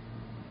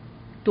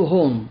to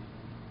whom?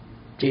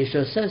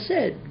 Jesus has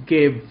said,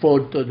 give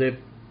food to the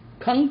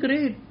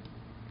hungry,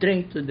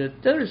 drink to the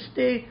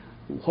thirsty,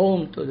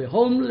 home to the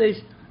homeless,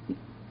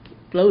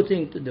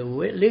 clothing to the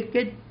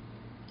wicked,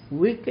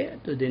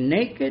 to the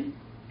naked,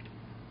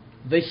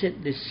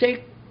 visit the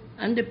sick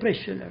and the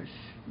prisoners.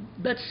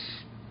 That's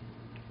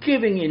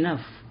giving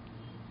enough.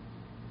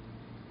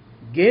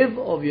 Give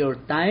of your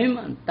time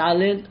and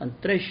talent and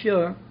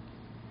treasure,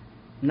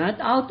 not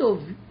out of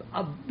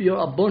your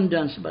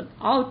abundance, but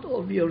out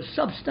of your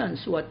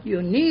substance, what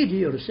you need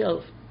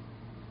yourself.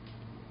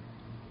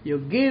 You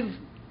give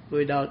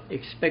without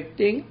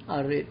expecting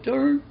a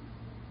return.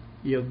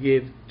 You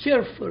give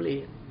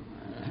cheerfully.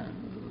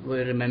 We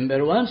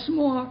remember once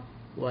more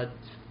what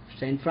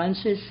St.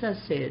 Francis has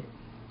said,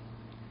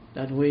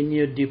 that when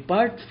you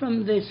depart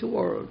from this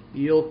world,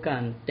 you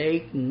can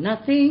take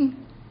nothing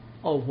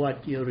of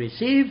what you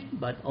received,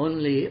 but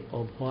only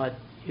of what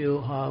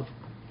you have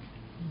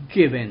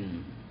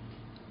given.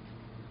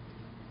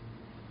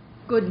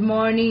 Good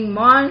morning,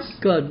 Mons.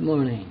 Good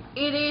morning.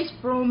 It is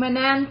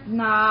prominent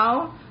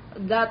now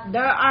that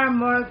there are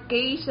more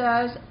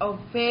cases of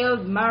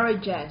failed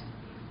marriages.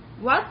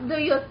 What do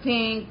you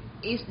think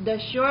is the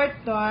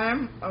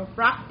short-term or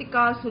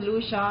practical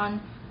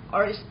solution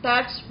or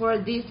steps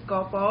for these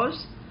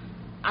couples?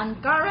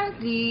 And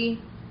currently,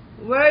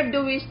 where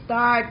do we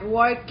start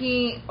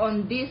working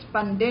on this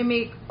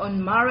pandemic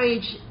on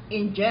marriage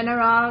in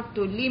general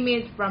to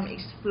limit from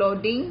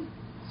exploding?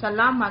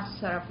 Salamat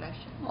sa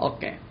reflection.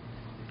 Okay.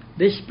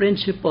 This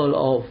principle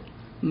of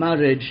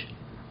marriage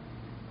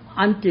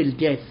until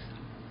death.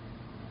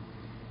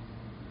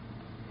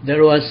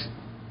 There was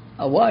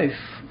a wife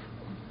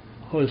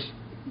who's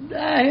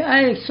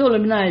I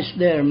solemnized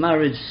their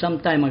marriage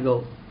some time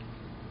ago.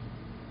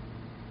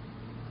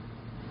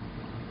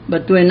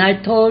 But when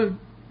I told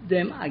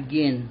them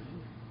again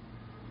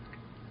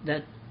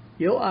that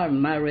you are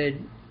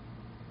married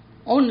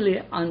only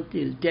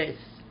until death,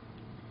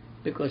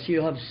 because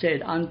you have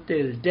said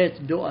until death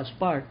do us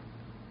part,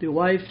 the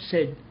wife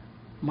said,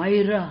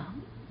 Myra,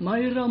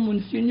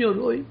 Monsignor,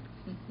 oy.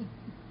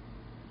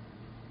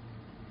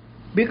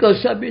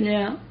 Because sabi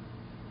niya,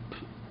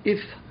 if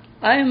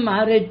I'm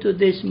married to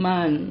this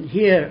man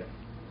here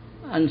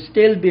and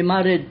still be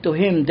married to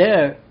him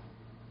there,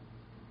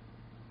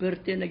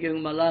 perti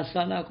naging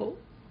malasan ako.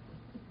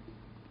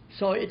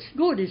 So it's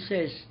good, it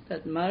says,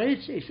 that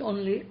marriage is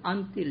only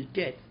until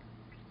death.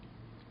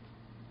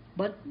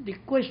 But the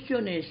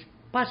question is,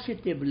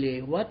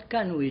 positively, what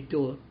can we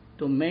do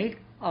to make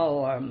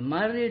our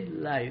married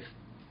life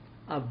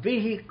a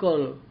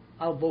vehicle,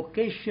 a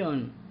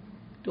vocation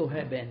to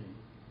heaven?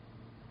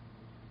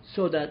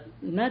 So that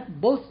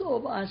not both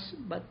of us,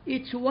 but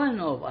each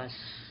one of us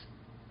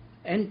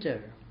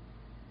enter.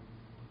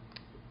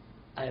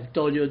 I've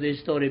told you this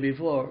story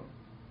before,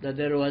 that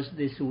there was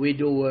this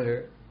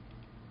widower.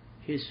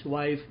 His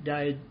wife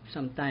died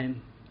some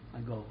time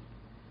ago.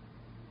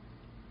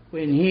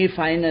 When he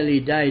finally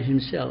died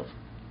himself,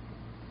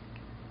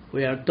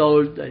 we are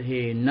told that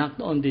he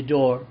knocked on the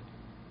door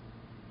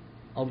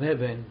of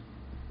heaven,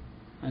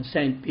 and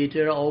St.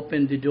 Peter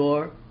opened the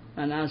door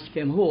and asked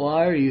him, "Who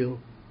are you?"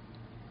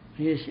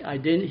 He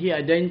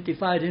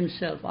identified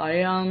himself. "I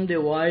am the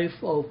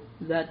wife of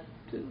that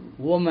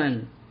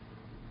woman,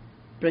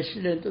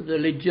 President of the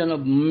Legion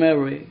of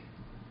Mary.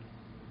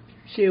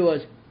 She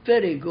was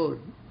very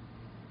good.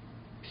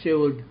 She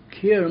would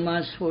hear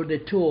Mass for the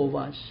two of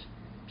us.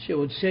 She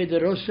would say the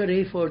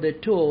Rosary for the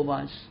two of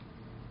us."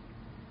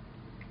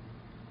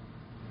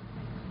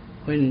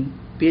 When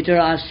Peter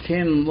asked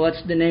him,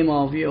 "What's the name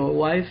of your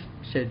wife?"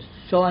 He said,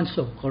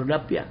 "So-and-so,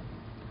 Cordapia."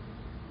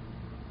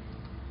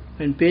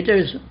 When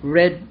Peter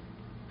read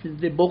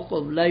the book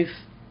of life,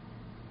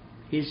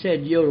 he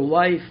said, "Your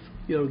wife,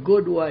 your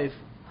good wife,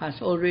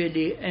 has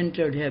already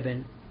entered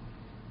heaven."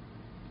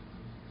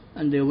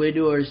 And the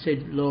widower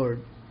said,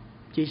 "Lord,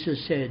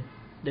 Jesus said,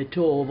 the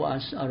two of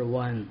us are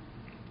one.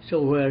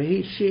 So where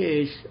she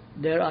is,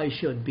 there I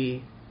should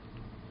be."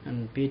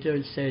 And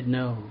Peter said,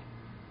 no.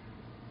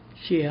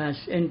 She has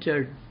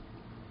entered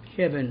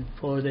heaven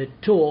for the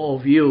two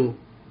of you,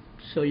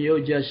 so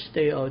you just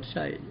stay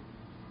outside.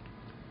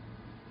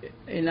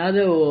 In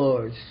other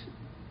words,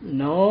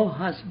 no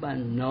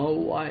husband, no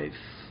wife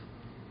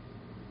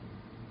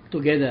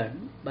together,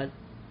 but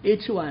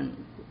each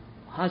one,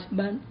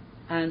 husband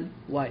and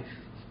wife,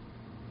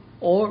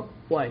 or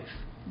wife.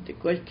 The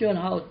question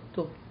how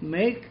to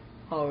make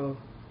our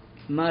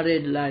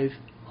married life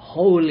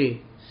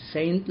holy,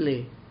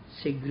 saintly,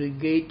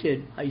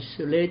 segregated,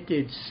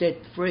 isolated, set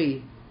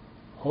free,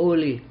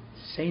 holy,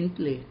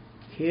 saintly,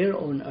 here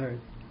on earth.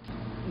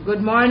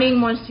 Good morning,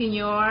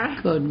 Monsignor.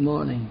 Good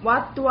morning.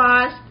 What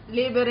was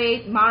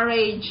liberate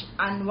marriage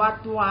and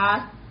what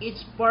was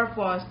its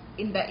purpose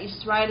in the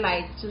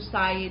Israelite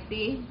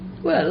society?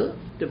 Well,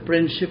 the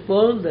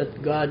principle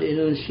that God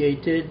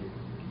enunciated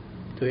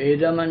to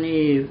Adam and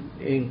Eve,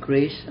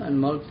 increase and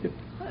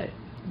multiply,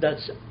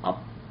 that's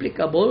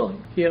applicable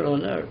here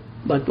on earth.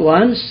 But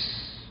once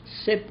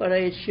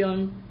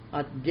separation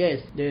at death,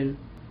 then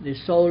the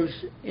souls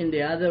in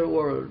the other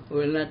world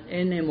will not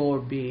anymore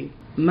be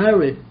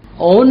married.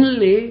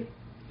 Only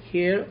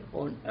here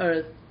on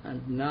earth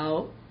and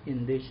now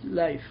in this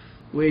life.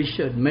 We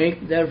should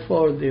make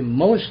therefore the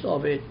most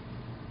of it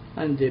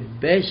and the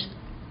best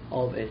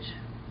of it.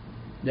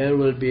 There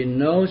will be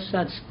no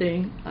such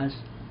thing as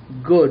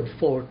good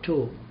for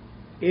two.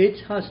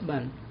 Each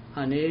husband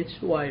and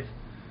each wife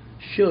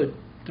should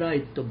try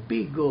to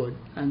be good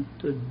and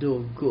to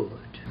do good.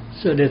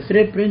 So the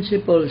three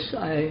principles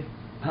I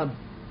have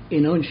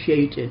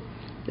enunciated: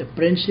 the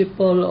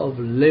principle of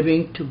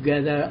living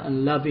together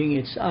and loving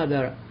each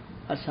other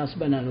as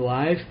husband and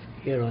wife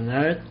here on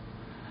earth,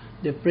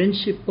 the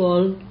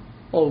principle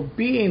of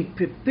being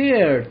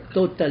prepared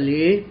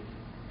totally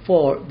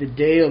for the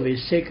day of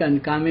His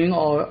second coming,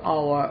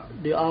 or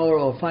the hour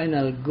of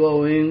final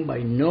going, by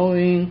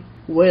knowing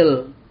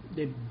well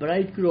the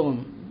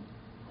bridegroom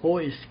who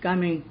is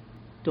coming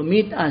to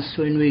meet us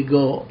when we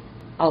go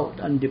out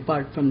and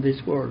depart from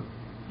this world.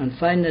 And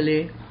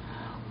finally,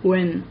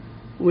 when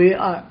we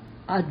are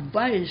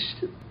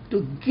advised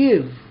to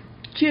give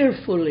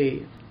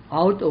cheerfully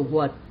out of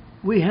what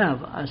we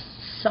have as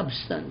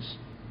substance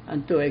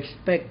and to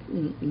expect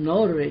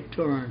no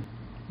return.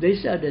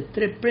 These are the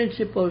three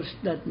principles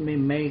that may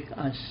make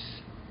us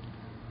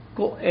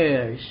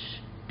co-heirs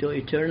to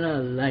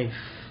eternal life.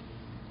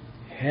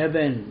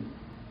 Heaven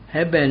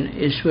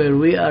is where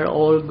we are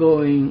all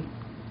going,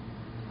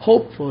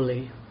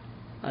 hopefully,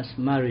 as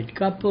married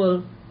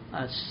couple,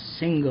 as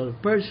single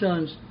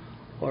persons,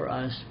 or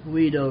as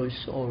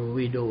widows or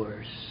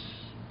widowers.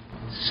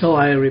 So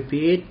I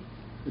repeat,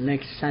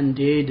 next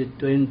Sunday, the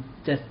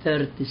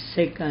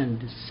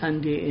 32nd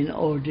Sunday in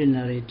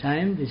Ordinary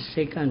Time, the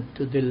second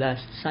to the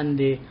last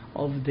Sunday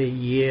of the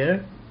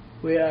year,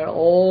 we are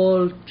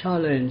all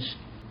challenged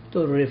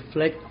to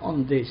reflect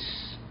on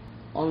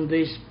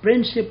these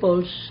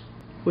principles,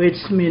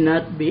 which may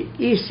not be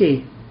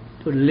easy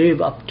to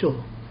live up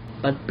to,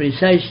 but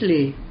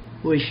precisely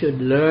we should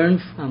learn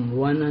from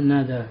one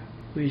another.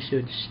 We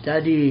should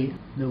study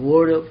the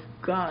Word of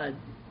God,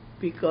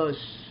 because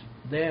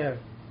there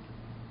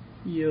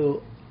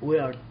we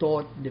are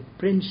taught the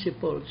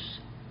principles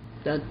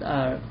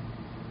that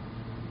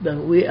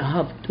we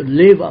have to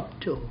live up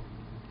to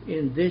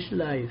in this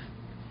life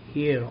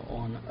here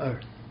on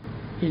earth.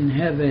 In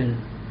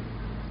heaven,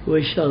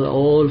 we shall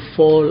all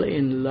fall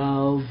in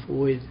love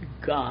with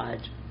God,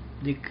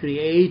 the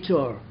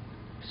Creator.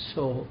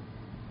 So,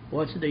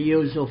 what's the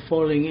use of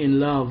falling in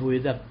love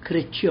with a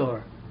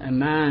creature, a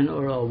man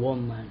or a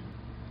woman?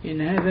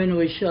 In heaven,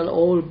 we shall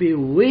all be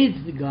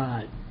with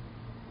God.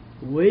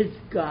 With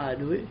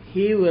God,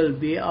 He will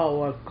be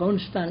our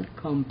constant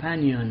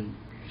companion.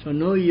 So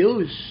no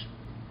use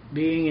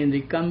being in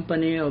the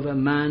company of a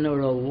man or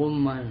a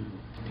woman.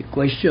 The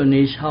question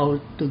is how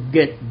to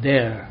get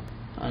there.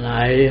 And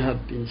I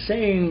have been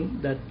saying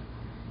that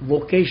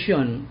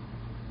vocation,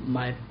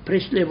 my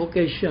priestly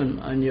vocation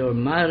and your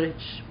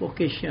marriage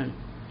vocation,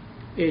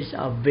 is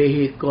a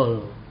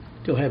vehicle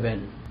to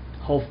heaven,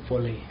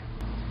 hopefully.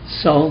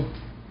 So,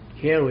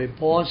 here we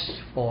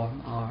pause for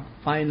our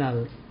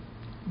final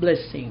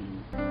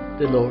blessing.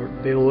 The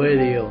Lord be with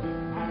you.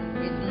 And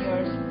with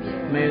your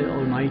spirit. May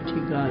Almighty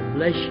God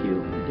bless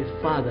you, the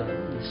Father,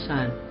 the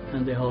Son,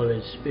 and the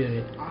Holy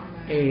Spirit.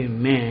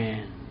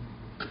 Amen.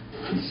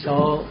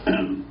 So,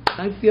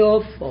 thank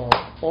you for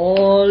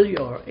all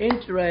your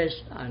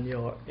interest and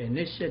your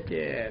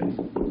initiative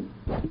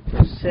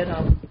to set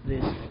up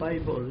this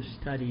Bible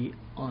study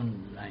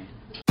online.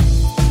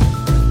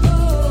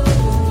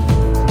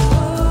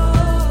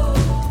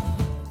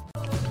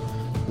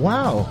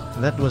 Wow,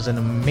 that was an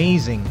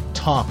amazing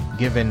talk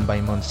given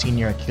by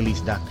Monsignor Achilles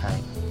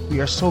Dakay. We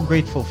are so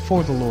grateful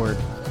for the Lord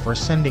for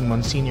sending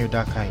Monsignor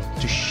Dakay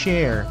to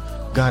share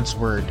God's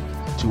Word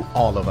to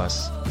all of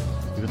us.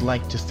 We would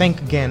like to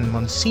thank again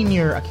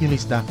Monsignor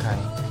Achilles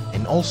Dakay,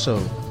 and also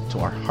to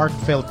our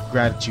heartfelt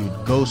gratitude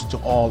goes to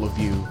all of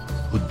you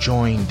who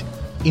joined,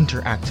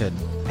 interacted,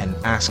 and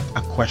asked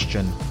a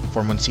question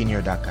for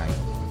Monsignor Dakay.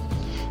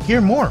 Hear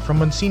more from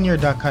Monsignor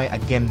Dakay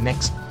again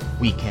next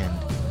weekend.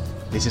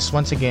 This is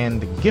once again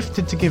the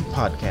Gifted to Give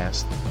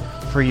podcast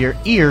for your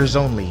ears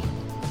only.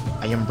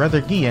 I am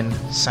Brother Gian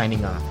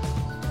signing off.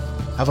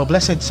 Have a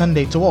blessed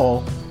Sunday to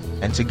all,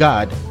 and to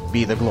God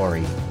be the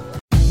glory.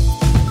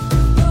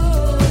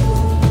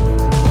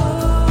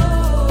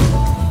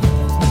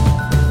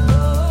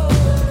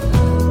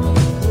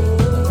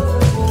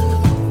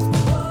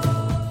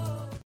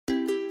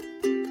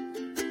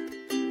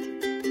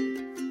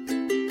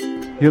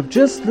 You have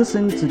just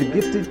listened to the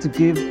Gifted to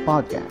Give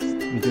podcast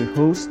with your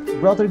host,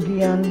 Brother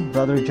Gian,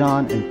 Brother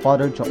John, and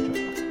Father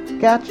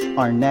Jojo. Catch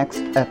our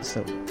next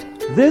episode.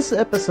 This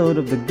episode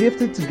of the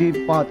Gifted to Give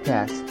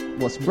podcast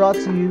was brought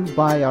to you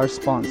by our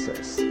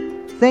sponsors.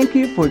 Thank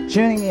you for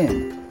tuning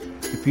in.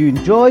 If you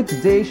enjoyed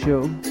today's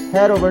show,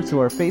 head over to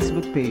our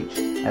Facebook page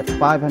at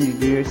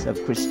 500 Years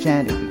of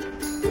Christianity,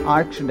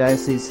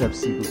 Archdiocese of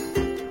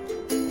Cebu.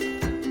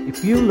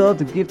 If you love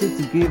the Gifted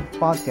to Give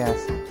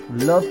podcast,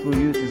 we'd love for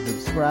you to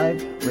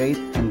subscribe, rate,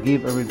 and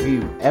give a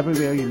review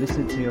everywhere you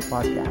listen to your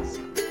podcast.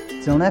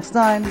 Till next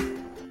time,